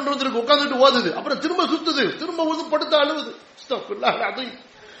வேற கொண்டு வந்துருக்கு, உட்காந்துட்டு ஓதுது, அப்புறம் திரும்ப சுத்துது, திரும்ப ஊது படுத்து அழுவுது.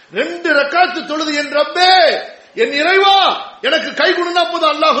 2 ரக்காத்து தொழுது, என் ரப்பே, என் இறைவா எனக்கு கை கொடுனா போது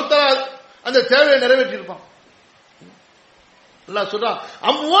அல்லாஹ் தஆலா அந்த தேவையை நிறைவேற்றியிருப்பான். அல்லாஹ் சொல்றான்,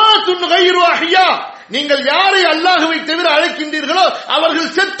 அம்வாத்துன் கைரு அஹ்யா, நீங்கள் யாரை அல்லாஹ்வை தவிர அழைக்கின்றீர்களோ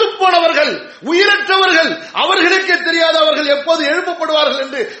அவர்கள் செத்து போனவர்கள், உயிரற்றவர்கள், அவர்களுக்கே தெரியாத அவர்கள் எப்போது எழுப்பப்படுவார்கள்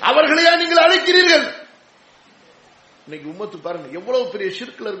என்று அவர்களையா நீங்கள் அழைக்கிறீர்கள்? இன்னைக்கு உம்மத்து பாருங்க எவ்வளவு பெரிய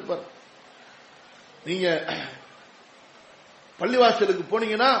ஷிர்க்ல இருக்கு பாருங்க. நீங்க பள்ளிவாசலுக்கு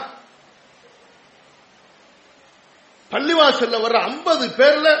போனீங்கன்னா பள்ளிவாசல்ல வர்ற 50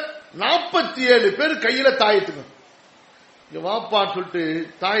 பேர்ல 47 பேர் கையில தாயத்துங்க. இங்க வாப்பான்னு சொல்லிட்டு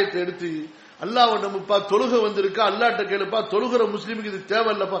தாயத்தை எடுத்து, அல்லாஹ் நம்பப்பா, தொழுகை வந்திருக்கா, அல்லாட்ட கேளுப்பா, தொழுகிற முஸ்லீமுக்கு இது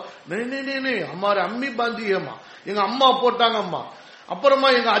தேவையில்லப்பா. அம்மா அம்மி பாந்தியம்மா, எங்க அம்மா போட்டாங்க அம்மா, அப்புறமா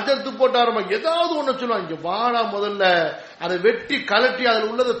எங்க அஜர்த்து போட்டாரம்மா, ஏதாவது ஒண்ணு சொல்லுவாங்க. இங்க வாடா, முதல்ல அதை வெட்டி கலட்டி அதுல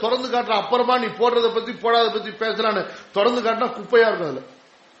உள்ளதை திறந்து காட்டுற, அப்புறமா நீ போடுறத பத்தி போடாத பத்தி பேசலான்னு திறந்து காட்டினா குப்பையா இருக்கும். அதுல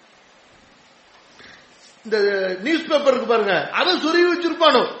இந்த நியூஸ் பேப்பர் இருக்கு பாருங்க, அதை சொருகி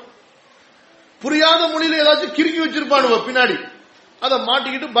வச்சிருப்பானோ, புரியாத மொழியில ஏதாச்சும் கிறுக்கி வச்சிருப்பானுவ பின்னாடி, அதை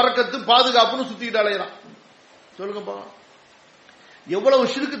மாட்டிக்கிட்டு பரக்கத்து பாதுகாப்புன்னு சுத்திக்கிட்டு அலையிறான். சொல்லுங்கப்பா,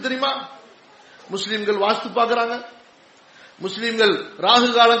 எவ்வளவு ஷிர்க்கு தெரியுமா? முஸ்லிம்கள் வாஸ்து பாக்குறாங்க, முஸ்லிம்கள் ராகு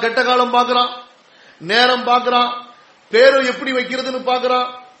காலம் கெட்ட காலம் பாக்குறான், நேரம் பாக்குறான், பேரை எப்படி வைக்கிறதுன்னு பாக்குறான்.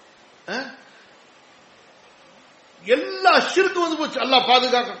 எல்லா ஷிர்க்கு வந்து போச்சு. அல்லாஹ்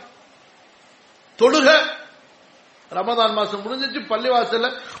பாதுகாக்க. தொழுக ரமதான் மாசம் முடிஞ்சிச்சு, பள்ளிவாசல்ல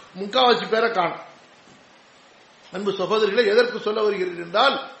முக்காவாசி பேரை காணும். அன்பு சகோதரிகளை, எதற்கு சொல்ல வருகிறீர்கள்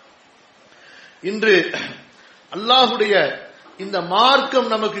என்றால், இன்று அல்லாஹுடைய இந்த மார்க்கம்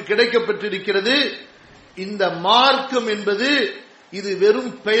நமக்கு கிடைக்கப்பட்டிருக்கிறது. இந்த மார்க்கம் என்பது இது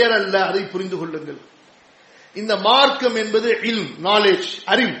வெறும் பெயர் அல்ல, அதை புரிந்து கொள்ளுங்கள். இந்த மார்க்கம் என்பது இல்ம், நாலேஜ்,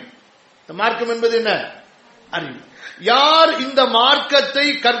 அறிவு. இந்த மார்க்கம் என்பது என்ன? அறிவு. யார் இந்த மார்க்கத்தை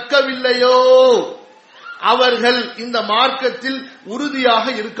கற்கவில்லையோ அவர்கள் இந்த மார்க்கத்தில் உறுதியாக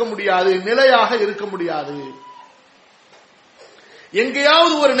இருக்க முடியாது, நிலையாக இருக்க முடியாது.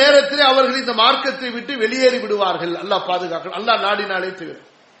 எங்கேயாவது ஒரு நேரத்தில் அவர்கள் இந்த மார்க்கத்தை விட்டு வெளியேறி விடுவார்கள். அல்லாஹ் பாதுகாக்கணும். அல்லாஹ் நாடினாலே தவிர.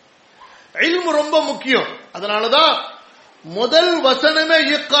 இல்மு ரொம்ப முக்கியம். அதனாலதான் முதல் வசனமே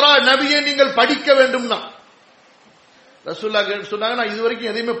இக்ரா, நபியை நீங்கள் படிக்க வேண்டும்னா. ரசூலுல்லாஹ் சொன்னாங்க, நான் இதுவரைக்கும்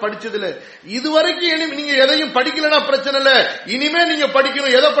எதையுமே படிச்சதில்ல. இதுவரைக்கும் நீங்க எதையும் படிக்கலனா பிரச்சனை இல்ல, இனிமே நீங்க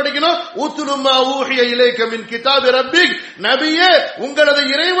படிக்கணும். எதை படிக்கணும்? உத்லு மா ஊஹிய இலைக மின் கிதாபி ரப்பிக், நபியே உங்களது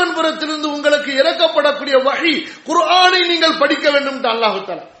இறைவன் புறத்திலிருந்து உங்களுக்கு இறக்கப்படக்கூடிய வஹி குர்ஆனை நீங்கள் படிக்க வேண்டும். அல்லாஹ்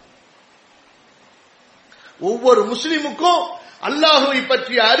தஆலா ஒவ்வொரு முஸ்லிமுக்கும் அல்லாஹ்வை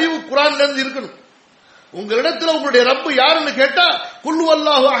பற்றிய அறிவு குர்ஆன்ல இருந்து இருக்கணும். உங்களிடத்துல உங்களுடைய ரப்பு யாருன்னு கேட்டா குல்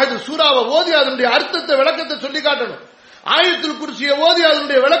வல்லாஹு அஹத் சூராவை ஓதி அதனுடைய அர்த்தத்தை விளக்கத்தை சொல்லி காட்டணும். ஆயத்துல் குர்சியை ஓதி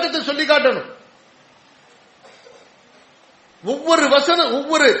அதனுடைய விளக்கத்தை சொல்லி காட்டணும். ஒவ்வொரு வசனம்,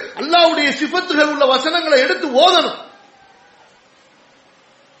 ஒவ்வொரு அல்லாஹ்வுடைய சிஃபத்துகள் உள்ள வசனங்களை எடுத்து ஓதணும்.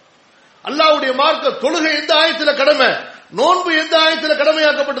 அல்லாஹ்வுடைய மார்க்க தொழுகை எந்த ஆயத்துல கடமை, நோன்பு எந்த ஆயத்துல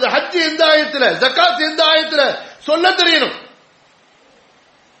கடமையாக்கப்பட்டது, ஹஜ் எந்த ஆயத்துல, ஜகாத் எந்த ஆயத்துல சொல்ல தெரியணும்.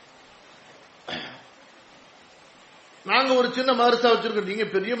 நாங்க ஒரு சின்ன மதரசா வச்சிருக்கோம், நீங்க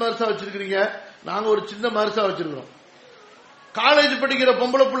பெரிய மதரசா வச்சிருக்கீங்க, நாங்க ஒரு சின்ன மதரசா வச்சிருக்கிறோம். காலேஜ் படிக்கிற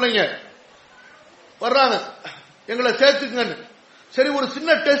பொம்பளை பிள்ளைங்க வர்றாங்க, எங்களை சேர்த்துக்கங்கன்னு. சரி, ஒரு சின்ன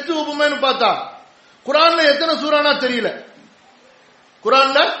டெஸ்ட் வைப்போமேன்னு பார்த்தா குர்ஆன்ல எத்தனை சூறானா தெரியல.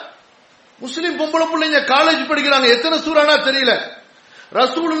 குர்ஆன்ல முஸ்லிம் பொம்பளை பிள்ளைங்க காலேஜ் படிக்கிறாங்க, எத்தனை சூறானா தெரியல.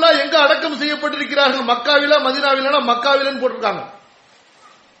 ரசூலுல்லாஹ் எங்க அடக்கம் செய்யப்பட்டிருக்கிறார்கள், மக்காவிலா மதீனாவிலா, மக்காவிலன்னு போட்டிருக்காங்க.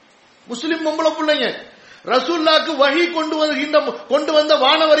 முஸ்லிம் பொம்பளை பிள்ளைங்க ரசூலுல்லாஹ்க்கு வஹி கொண்டு வந்த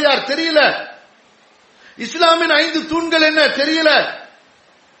வானவர் யார் தெரியல. இஸ்லாமின் 5 தூண்கள் என்ன தெரியல.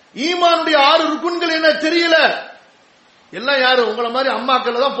 ஈமானுடைய 6 ருக்குன்கள் என்ன தெரியல. எல்லாம் யாரு? உங்களை மாதிரி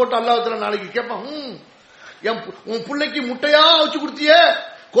அம்மாக்கள் தான் போட்டு அல்லாஹ் தஆலா நாளைக்கு கேட்பான், உன் பிள்ளைக்கு முட்டையா வச்சு கொடுத்திய,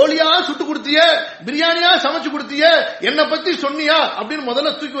 கோழியா சுட்டு கொடுத்திய, பிரியாணியா சமைச்சு கொடுத்திய, என்ன பத்தி சொன்னியா அப்படின்னு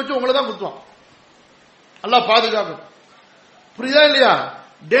முதல்ல தூக்கி வச்சு உங்களை தான் குத்துவான். அல்லாஹ் பாதுகாக்கும். புரியுதா இல்லையா?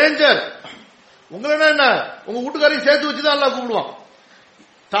 டேஞ்சர். உங்களை என்ன உங்க வீட்டுக்காரையும் சேர்த்து வச்சுதான் அல்லாஹ் கூப்பிடுவான்.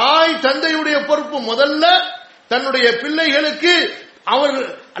 தாய் தந்தையுடைய பொறுப்பு முதல்ல தன்னுடைய பிள்ளைகளுக்கு அவர்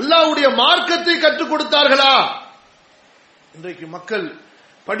அல்லாஹ்வுடைய மார்க்கத்தை கற்றுக் கொடுத்தார்களா? இன்றைக்கு மக்கள்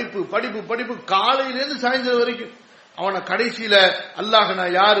படிப்பு படிப்பு படிப்பு காலையிலிருந்து சாயந்தரம் வரைக்கும். அவனை கடைசியில அல்லாஹ்னா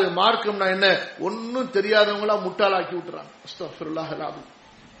யாரு, மார்க்கம்னா என்ன ஒன்னும் தெரியாதவங்களா முட்டாளாக்கி விட்டுறாங்க. அஸ்தக்ஃபிருல்லாஹ் அல்-அஸீம்.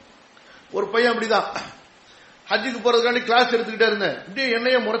 ஒரு பையன் அப்படிதான் ஹஜ்ஜுக்கு போறதுக்காண்டி கிளாஸ் எடுத்துக்கிட்டே இருந்தேன், இப்படியே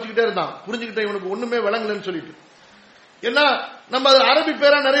என்னைய முறைச்சுக்கிட்டே இருந்தான். புரிஞ்சுக்கிட்டேன் இவனுக்கு ஒண்ணுமே விளங்கலன்னு சொல்லிட்டு. ஏன்னா நம்ம அது அரபி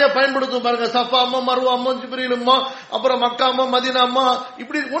பேரா நிறைய பயன்படுத்தும் பாருங்க, சஃபா அம்மா, மருவா அம்மா, ஜிப்ரீல் அம்மா, அப்புறம் மக்கா அம்மா, மதீனா அம்மா,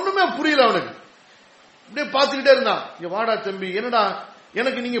 இப்படி ஒண்ணுமே புரியல அவனுக்கு. இப்படியே பார்த்துக்கிட்டே இருந்தான். இங்க வாடா தம்பி, என்னடா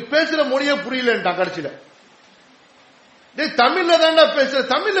எனக்கு நீங்க பேசுற மொழியே புரியலன்ட்டான். கடைசியில டேய் தமிழ்ல தான்டா பேசுற,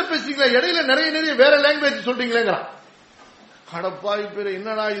 தமிழ்ல பேசுறீங்களா, இடையில நிறைய நிறைய வேற லாங்குவேஜ் சொல்றீங்களேங்கிறான். அடப்பாவி பேரு,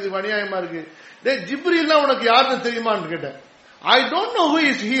 என்னடா இது அநியாயமா இருக்கு. டேய் ஜிப்ரீல்னா உனக்கு யாருன்னு தெரியுமான்னு கேட்டேன். I don't know who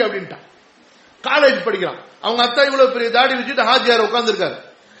is he அப்படின்ட்டான். காலேஜ் படிக்கிறான். அவங்க அத்தா இவ்வளவு பெரிய தாடி வச்சுட்டு ஹாஜியார் உட்கார்ந்துருக்காரு.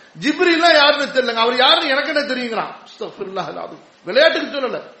 ஜிப்ரீல்னா யாருன்னு தெரியலங்க, அவர் யாருன்னு எனக்கு என்ன தெரியுங்கிறான். அஸ்தக்ஃபிருல்லாஹ் அல்-அஸீம். விளையாட்டுக்கு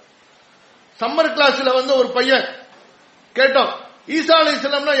சொல்லல. சம்மர் கிளாஸ்ல வந்து ஒரு பையன் கேட்டோம், ஈசா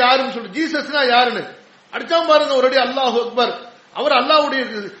அலைஹிஸ்ஸலாம்னா யாருன்னு சொல்லு, ஜீசஸ்னா யாருன்னு அடிச்சாம் பாருங்க ஒரு அடி. அல்லாஹு அக்பர். அவர் அல்லாஹ்வுடைய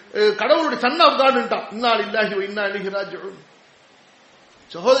கடவுளுடைய சன் ஆஃப் காட்ன்ட்டான். இன்னா லில்லாஹி வ இன்னா இலைஹி ராஜிஊன்.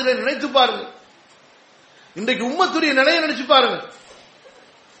 சகோதரரை நினைத்து பாருங்க, இன்றைக்கு உம்மத்துடைய நிலையை நினைச்சு பாருங்க.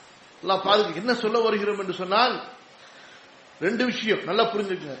 அல்லாஹ் பாதுகாக்க. என்ன சொல்ல வருகிறோம் என்று சொன்னால் 2 விஷயம் நல்லா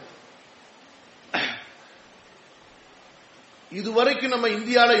புரிஞ்சுக்கங்க. இதுவரைக்கும் நம்ம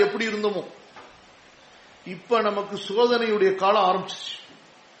இந்தியால எப்படி இருந்தோமோ இப்ப நமக்கு சோதனையுடைய காலம் ஆரம்பிச்சிருச்சு.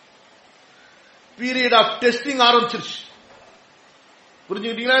 பீரியட் ஆஃப் டெஸ்டிங் ஆரம்பிச்சிருச்சு.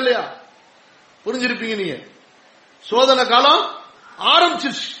 புரிஞ்சுக்கிட்டீங்களா இல்லையா? புரிஞ்சிருப்பீங்க நீங்க. சோதனை காலம்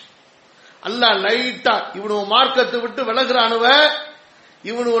ஆரம்பிச்சிருச்சு. அல்லாஹ் லைட்டா இவனு மார்க்கத்தை விட்டு விலகுறானுவ,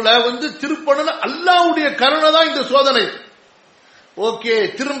 இவனுல வந்து திருப்பண அல்லாஹ்வுடைய கருணை தான் இந்த சோதனை. ஓகே,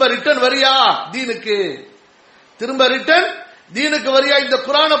 திரும்ப ரிட்டர்ன் வரியா தீனுக்கு, திரும்ப ரிட்டர்ன் தீனுக்கு வரியா, இந்த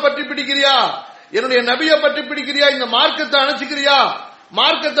குர்ஆனை பற்றி பிடிக்கிறியா, என்னுடைய நபியை பற்றி பிடிக்கிறியா, இந்த மார்க்கத்தை அணைச்சிக்கிறியா,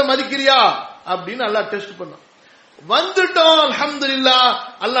 மார்க்கத்தை மதிக்கிறியா அப்படின்னு அல்லாஹ் டெஸ்ட் பண்ணான். வந்துட்டோம் அல்ஹம்துலில்லாஹ்,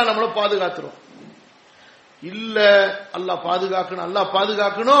 அல்லாஹ் நம்மள பாதுகாத்துரும். இல்ல அல்லாஹ் பாதுகாக்கணும், அல்லாஹ்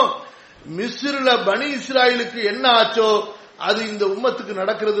பாதுகாக்கணும். மிஸ்ர்ல பனி இஸ்ராயலுக்கு என்ன ஆச்சோ அது இந்த உம்மத்துக்கு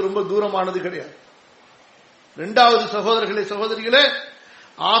நடக்கிறது ரொம்ப தூரமானது கிடையாது. 2வது சகோதரர்களே சகோதரிகளே,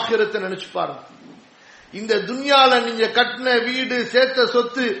 ஆகிரத்தை நினைச்சு பாருங்க. இந்த துன்யால நீங்க கட்டின வீடு, சேர்த்த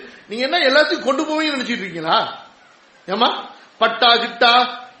சொத்து, நீங்க என்ன எல்லாத்தையும் கொண்டு போய் நினைச்சிட்டு இருக்கீங்களா? ஏமா பட்டா கிட்டா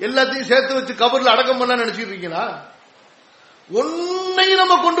எல்லாத்தையும் சேர்த்து வச்சு கபர்ல அடக்கம் பண்ண நினைச்சிட்டு இருக்கீங்களா? ஒன்னையும்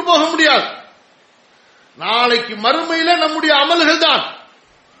நம்ம கொண்டு போக முடியாது. நாளைக்கு மறுமையில நம்முடைய அமல்கள் தான்.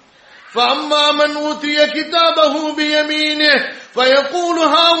 فَأَمَّا مَنْ أُوتِيَ كِتَابَهُ بِيَمِينِهِ فَيَقُولُ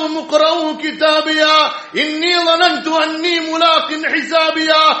هَاؤُمُ اقْرَءُوا كِتَابِيَهْ إِنِّي ظَنَنْتُ أَنِّي مُلَاقٍ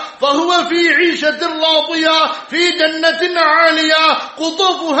حِسَابِيَهْ فَهُوَ فِي عِيشَةٍ رَاضِيَةٍ فِي جَنَّةٍ عَالِيَةٍ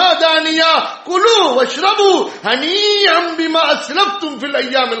قُطُوفُهَا دَانِيَةٌ كُلُوا وَاشْرَبُوا هَنِيئًا بِمَا أَسْلَفْتُمْ فِي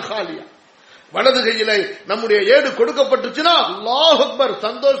الْأَيَّامِ الْخَالِيَةِ. வலது கையில நம்முடைய ஏடு கொடுக்கப்பட்டுச்சுன்னா அல்லாஹ் அக்பர்,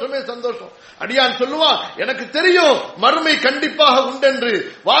 சந்தோஷமே சந்தோஷம். அடியான் சொல்லுவான், எனக்கு தெரியும் மறுமை கண்டிப்பாக உண்டென்று.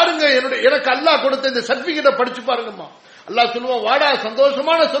 வாருங்க, எனக்கு அல்லாஹ் கொடுத்த இந்த சர்டிபிகேட்டை படிச்சு பாருங்கம்மா. அல்லாஹ் சொல்லுவான், வாடா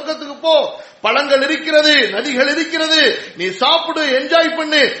சந்தோஷமான சொர்க்கத்துக்கு போ, பழங்கள் இருக்கிறது, நதிகள் இருக்கிறது, நீ சாப்பிடு, என்ஜாய்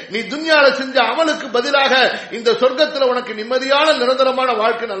பண்ணு. நீ துன்யால செஞ்ச அமலுக்கு பதிலாக இந்த சொர்க்கத்துல உனக்கு நிம்மதியான நிரந்தரமான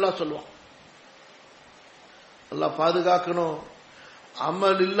வாழ்க்கை அல்லாஹ் சொல்லுவான். அல்லாஹ் பாதுகாக்கணும்.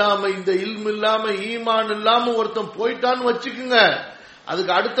 அமல் இல்லாம, இந்த இல்ம் இல்லாம, ஈமான் இல்லாம ஒருத்தன் போயிட்டான்னு வச்சுக்குங்க,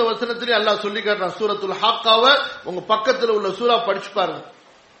 அதுக்கு அடுத்த வசனத்திலே அல்லாஹ் சொல்லி காட்டுறான். சூரத்துல் ஹாக்காவை உங்க பக்கத்துல உள்ள சூரா படிச்சு பாருங்க.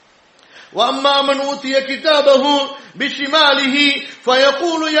 وَأَمَّا مَنْ أُوتِيَ كِتَابَهُ بِشِمَالِهِ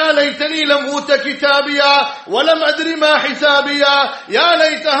فَيَقُولُ يَا لَيْتَنِي لَمْ أُوتَ كِتَابِيَهْ وَلَمْ أَدْرِ مَا حِسَابِيَهْ يَا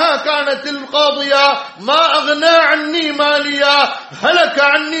لَيْتَهَا كَانَتِ الْقَاضِيَةَ مَا أَغْنَى عَنِّي مَالِيَهْ هَلَكَ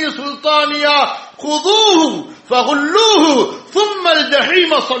عَنِّي سُلْطَانِيَهْ خُذُوهُ فَغُلُّوهُ ثُمَّ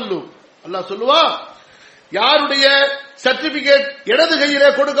الْجَحِيمَ صَلُّوا. அல்லாஹ் சொல்லுவா, யாருடைய சர்டிபிகேட் இடது கையிலே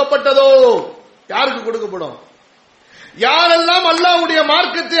கொடுக்கப்பட்டதோ, யாருக்கு கொடுக்கப்படும்? யாரெல்லாம் அல்லாஹ்வுடைய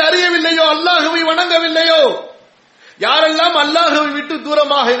மார்க்கத்தை அறியவில்லையோ, அல்லாஹ்வை வணங்கவில்லையோ, யாரெல்லாம் அல்லாஹ்வை விட்டு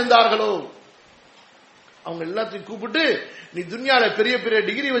தூரமாக இருந்தார்களோ, அவங்க எல்லாத்தையும் கூப்பிட்டு, நீ துன்யால பெரிய பெரிய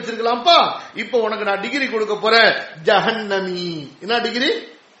டிகிரி வச்சிருக்கலாம்ப்பா, இப்ப உனக்கு நான் டிகிரி கொடுக்க போறேன், ஜஹன்னமி. என்ன டிகிரி?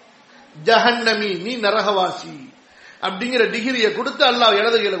 ஜஹன்னமி, நீ நரகவாசி அப்படிங்கிற டிகிரியை கொடுத்து அல்லாஹ்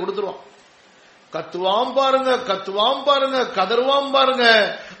இடது கையில கொடுத்துருவான். கத்துவாம் பாருங்க, கத்துவாம் பாருங்க, கதறுவாம் பாருங்க.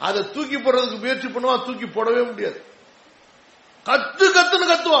 அதை தூக்கி போடுறதுக்கு முயற்சி பண்ணுவான், தூக்கி போடவே முடியாது. கத்து கத்துன்னு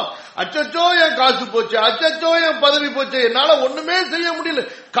கத்துவான். அச்சச்சோ என் காசு போச்சு, அச்சச்சோ என் பதவி போச்சு, என்னால ஒண்ணுமே செய்ய முடியல,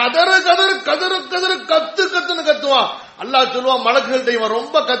 கதறு கதறு கதறு கதறு கத்து கத்துன்னு கத்துவான். அல்லாஹ் சொல்லுவான் மலக்குகள்கிட்ட, இவன்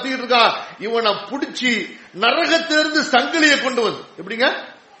ரொம்ப கத்திக்கிட்டு இருக்கான், இவனை புடிச்சு நரகத்திலிருந்து சங்கிலியை கொண்டு வந்து. எப்படிங்க?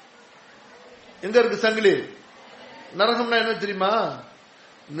 எங்க இருக்கு சங்கிலி? நரகம்னா என்ன தெரியுமா?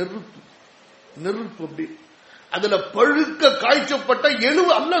 நெருப்பு. நெருப்பு. அப்படி அதுல பழுக்க காய்ச்சப்பட்ட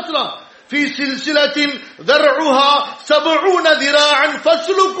 70 அல்லாஹ் சொல்றான், ஃபீ சில்சிலத்தின் தர்உஹா 70 திராஅன்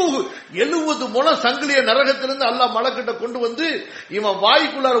ஃபஸ்லுகுஹு. 70 முழ சங்கிலியை நரகத்திலிருந்து அல்லாஹ் மலக்கிட்ட கொண்டு வந்து இவன்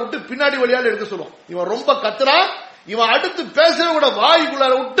வாய்க்குள்ளார விட்டு பின்னாடி வழியால எடுக்க சொல்லுவான். இவன் ரொம்ப கத்துறான், இவன் அடுத்து பேசுறவட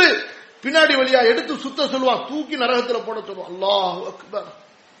வாய்க்குள்ளார விட்டு பின்னாடி வழியா எடுத்து சுத்த சொல்லுவான், தூக்கி நரகத்துல போட சொல்லுவான். அல்லாஹ் அக்பர்.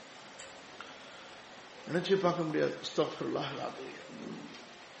 நினைச்சு பார்க்க முடியாது. அஸ்தக்ஃபிருல்லாஹ் அல்-அஸீம்.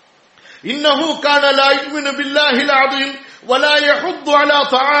 إنه كان لا يؤمن بالله العظيم ولا يحض على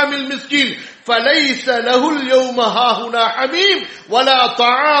طعام المسكين فليس له اليوم هاهنا حميم ولا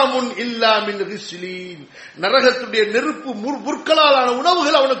طعام إلا من غسلين. நரகத்துடைய நெருப்பு முற்களாலான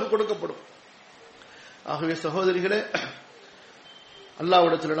உணவுகள் அவனுக்கு கொடுக்கப்படும். ஆகவே சகோதரிகளே,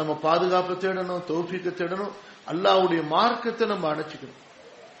 அல்லாஹ்விடத்துல நம்ம பாதுகாப்பு தேடணும், தௌஃபீக் தேடணும். அல்லாஹ்வுடைய மார்க்கத்தை நம்ம அணைச்சுக்கணும்.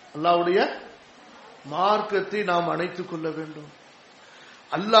 அல்லாஹ்வுடைய மார்க்கத்தை நாம் அணைத்துக் கொள்ள வேண்டும்.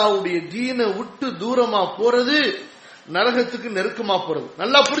 அல்லாஹ்வுடைய தீனை விட்டு தூரமா போறது நரகத்துக்கு நெருக்கமா போறது.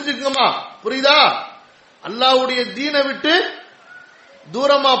 நல்லா புரிஞ்சுக்கங்கம்மா, புரியுதா? அல்லாஹ்வுடைய தீனை விட்டு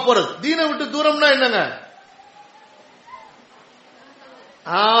தூரமா போறது. தீனை விட்டு தூரம்னா என்னங்க?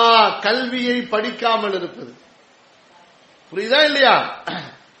 கல்வியை படிக்காமல் இருப்பது. புரியுதா இல்லையா?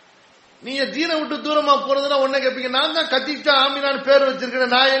 நீங்க தீனை விட்டு தூரமா போறதுன்னா ஒன்ன கேப்பீங்க, நான் தான் கத்திச்சா ஆமினான்னு பேர்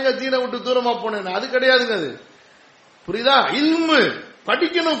வச்சிருக்கேன், நான் எங்க தீனை விட்டு தூரமா போனேன்? அது கிடையாதுங்க. அது புரியுதா? இல்மு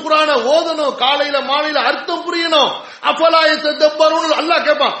படிக்கணும், குர்ஆனை ஓதணும், காலையில மாலையில அர்த்தம் புரியணும். அஃபலா யததப்பருன் அல்லாஹ்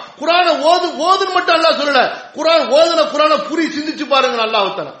கேட்பான். குர்ஆனை ஓதுன்னு மட்டும் அல்லாஹ் சொல்லல, குர்ஆன் குர்ஆனை புரி சிந்திச்சு பாருங்க.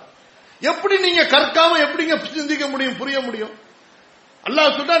 அல்லாஹ் தஆலா எப்படி நீங்க கற்காம எப்படிங்க சிந்திக்க முடியும், புரிய முடியும்?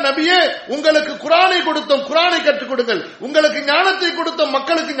 அல்லாஹ் சொல்றா, நபியே உங்களுக்கு குர்ஆனை கொடுத்தோம், குர்ஆனை கற்றுக் கொடுங்கள். உங்களுக்கு ஞானத்தை கொடுத்தோம்,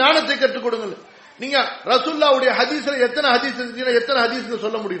 மக்களுக்கு ஞானத்தை கற்றுக் கொடுங்கள். நீங்க ரசூலுல்லாஹ்வுடைய ஹதீஸ்ல எத்தனை ஹதீஸ் இருந்துச்சுன்னா எத்தனை ஹதீஸ்னு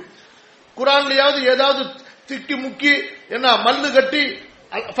சொல்ல முடியும்? குர்ஆன்லயாவது ஏதாவது திக்கி முக்கி என்ன மல்லு கட்டி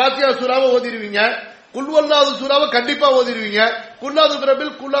ஃபாத்திஹா சூராவை ஓதிடுவீங்க, குல்வல்லாஹு சூராவை கண்டிப்பா ஓதிடுவீங்க, குல்லாது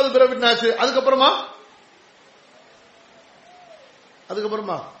பிரபில் குல்லாது பிரபில் நாஸ். அதுக்கப்புறமா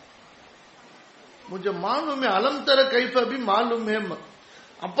முझे मालूम है अलम तरह कैफ अभी मालूम है.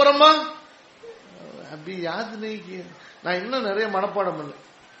 அப்புறமா அப்படி யாद नहीं किया. நான் இன்னும் நிறைய மனப்பாடம் பண்ணல,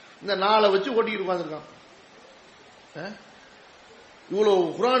 இந்த நாளை வச்சு ஓட்டிட்டு உட்காந்துருக்கான். இவ்வளவு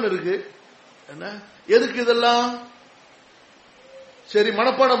குர்ஆன் இருக்கு, என்ன எதுக்கு இதெல்லாம்? சரி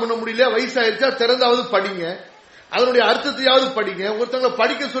மனப்பாடம் பண்ண முடியல, வயசாயிருச்சா திறந்தாவது படிங்க, அதனுடைய அர்த்தத்தையாவது படிங்க, ஒருத்தவங்களை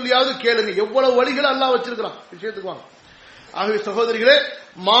படிக்க சொல்லியாவது கேளுங்க. எவ்வளவு வழிகளை அல்லாஹ் வச்சிருக்கிறான். விஷயத்துக்கு வாங்க. ஆகவே சகோதரிகளே,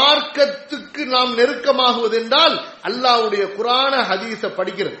 மார்க்கத்துக்கு நாம் நெருக்கமாகுவது என்றால் அல்லாஹ்வுடைய குர்ஆன ஹதீஸ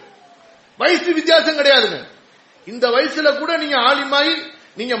படிக்கிறது. வயசு வித்தியாசம் கிடையாதுங்க. இந்த வயசுல கூட நீங்க ஆலிமாய்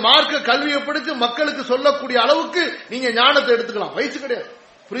நீங்க மார்க்க கல்வியை படிச்சு மக்களுக்கு சொல்லக்கூடிய அளவுக்கு நீங்க ஞானத்தை எடுத்துக்கலாம். வயசு கிடையாது.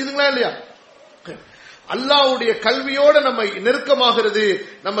 புரியுதுங்களா இல்லையா? அல்லாஹ்வுடைய கல்வியோட நம்ம நெருக்கமாகிறது,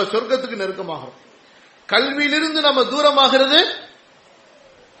 நம்ம சொர்க்கத்துக்கு நெருக்கமாகிறோம். கல்வியிலிருந்து நம்ம தூரமாகிறது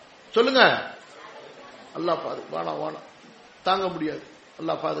சொல்லுங்க, அல்லாஹ் வானா தாங்க முடியாது,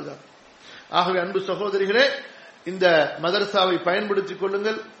 அல்லாஹ் பாதுகாக்க. ஆகவே அன்பு சகோதரிகளே, இந்த மதரசாவை பயன்படுத்திக்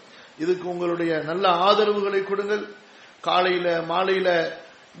கொள்ளுங்கள். இதுக்கு உங்களுடைய நல்ல ஆதரவுகளை கொடுங்கள். காலையில மாலையில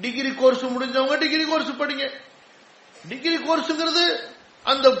டிகிரி கோர்ஸ் முடிஞ்சவங்க டிகிரி கோர்ஸ் படிங்க. டிகிரி கோர்ஸ்ங்கிறது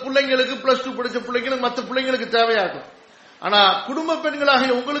அந்த பிள்ளைங்களுக்கு, பிளஸ் 2 படிச்ச பிள்ளைங்களுக்கு, மற்ற பிள்ளைங்களுக்கு தேவையாகும். ஆனா குடும்ப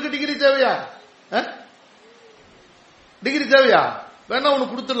பெண்களாக உங்களுக்கு டிகிரி தேவையா? டிகிரி தேவையா? வேணா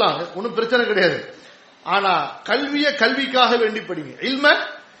ஒண்ணு கொடுத்துடலாம், ஒன்னும் பிரச்சனை கிடையாது. ஆனா கல்விய கல்விக்காக வேண்டி படிங்க. இல்ம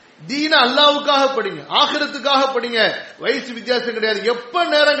தீன அல்லாஹ்வுக்காக படிங்க, ஆகிரத்துக்காக படிங்க. வயசு வித்தியாசம் கிடையாது. எப்ப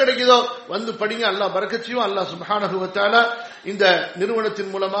நேரம் கிடைக்குதோ வந்து படிங்க. அல்லாஹ் பரக்கத் செய்வான். அல்லாஹ் சுப்ஹானஹு வ தஆலா இந்த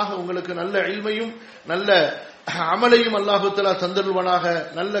நிறுவனத்தின் மூலமாக உங்களுக்கு நல்ல இல்மையும் நல்ல அமலையும் அல்லாஹ் தஆலா தந்தருள்வானாக.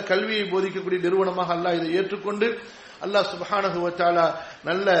 நல்ல கல்வியை போதிக்கக்கூடிய நிறுவனமாக அல்லாஹ் இதை ஏற்றுக்கொண்டு அல்லாஹ் சுப்ஹானஹு வ தஆலா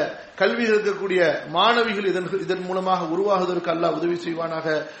நல்ல கல்வி இருக்கக்கூடிய மாணவிகள் இதன் மூலமாக உருவாகுவதற்கு அல்லாஹ் உதவி செய்வானாக.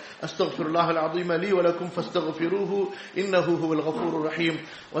 அஸ்தக்ஃபிருல்லாஹல் அஸீம் லீ வ லக்கும் ஃபஸ்தக்ஃபிரூஹு இன்னஹு ஹுவல் கஃபூருர் ரஹீம்.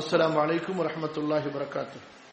 வஸ்ஸலாமு அலைக்கும் வ ரஹ்மத்துல்லாஹி வ பரகாத்துஹு.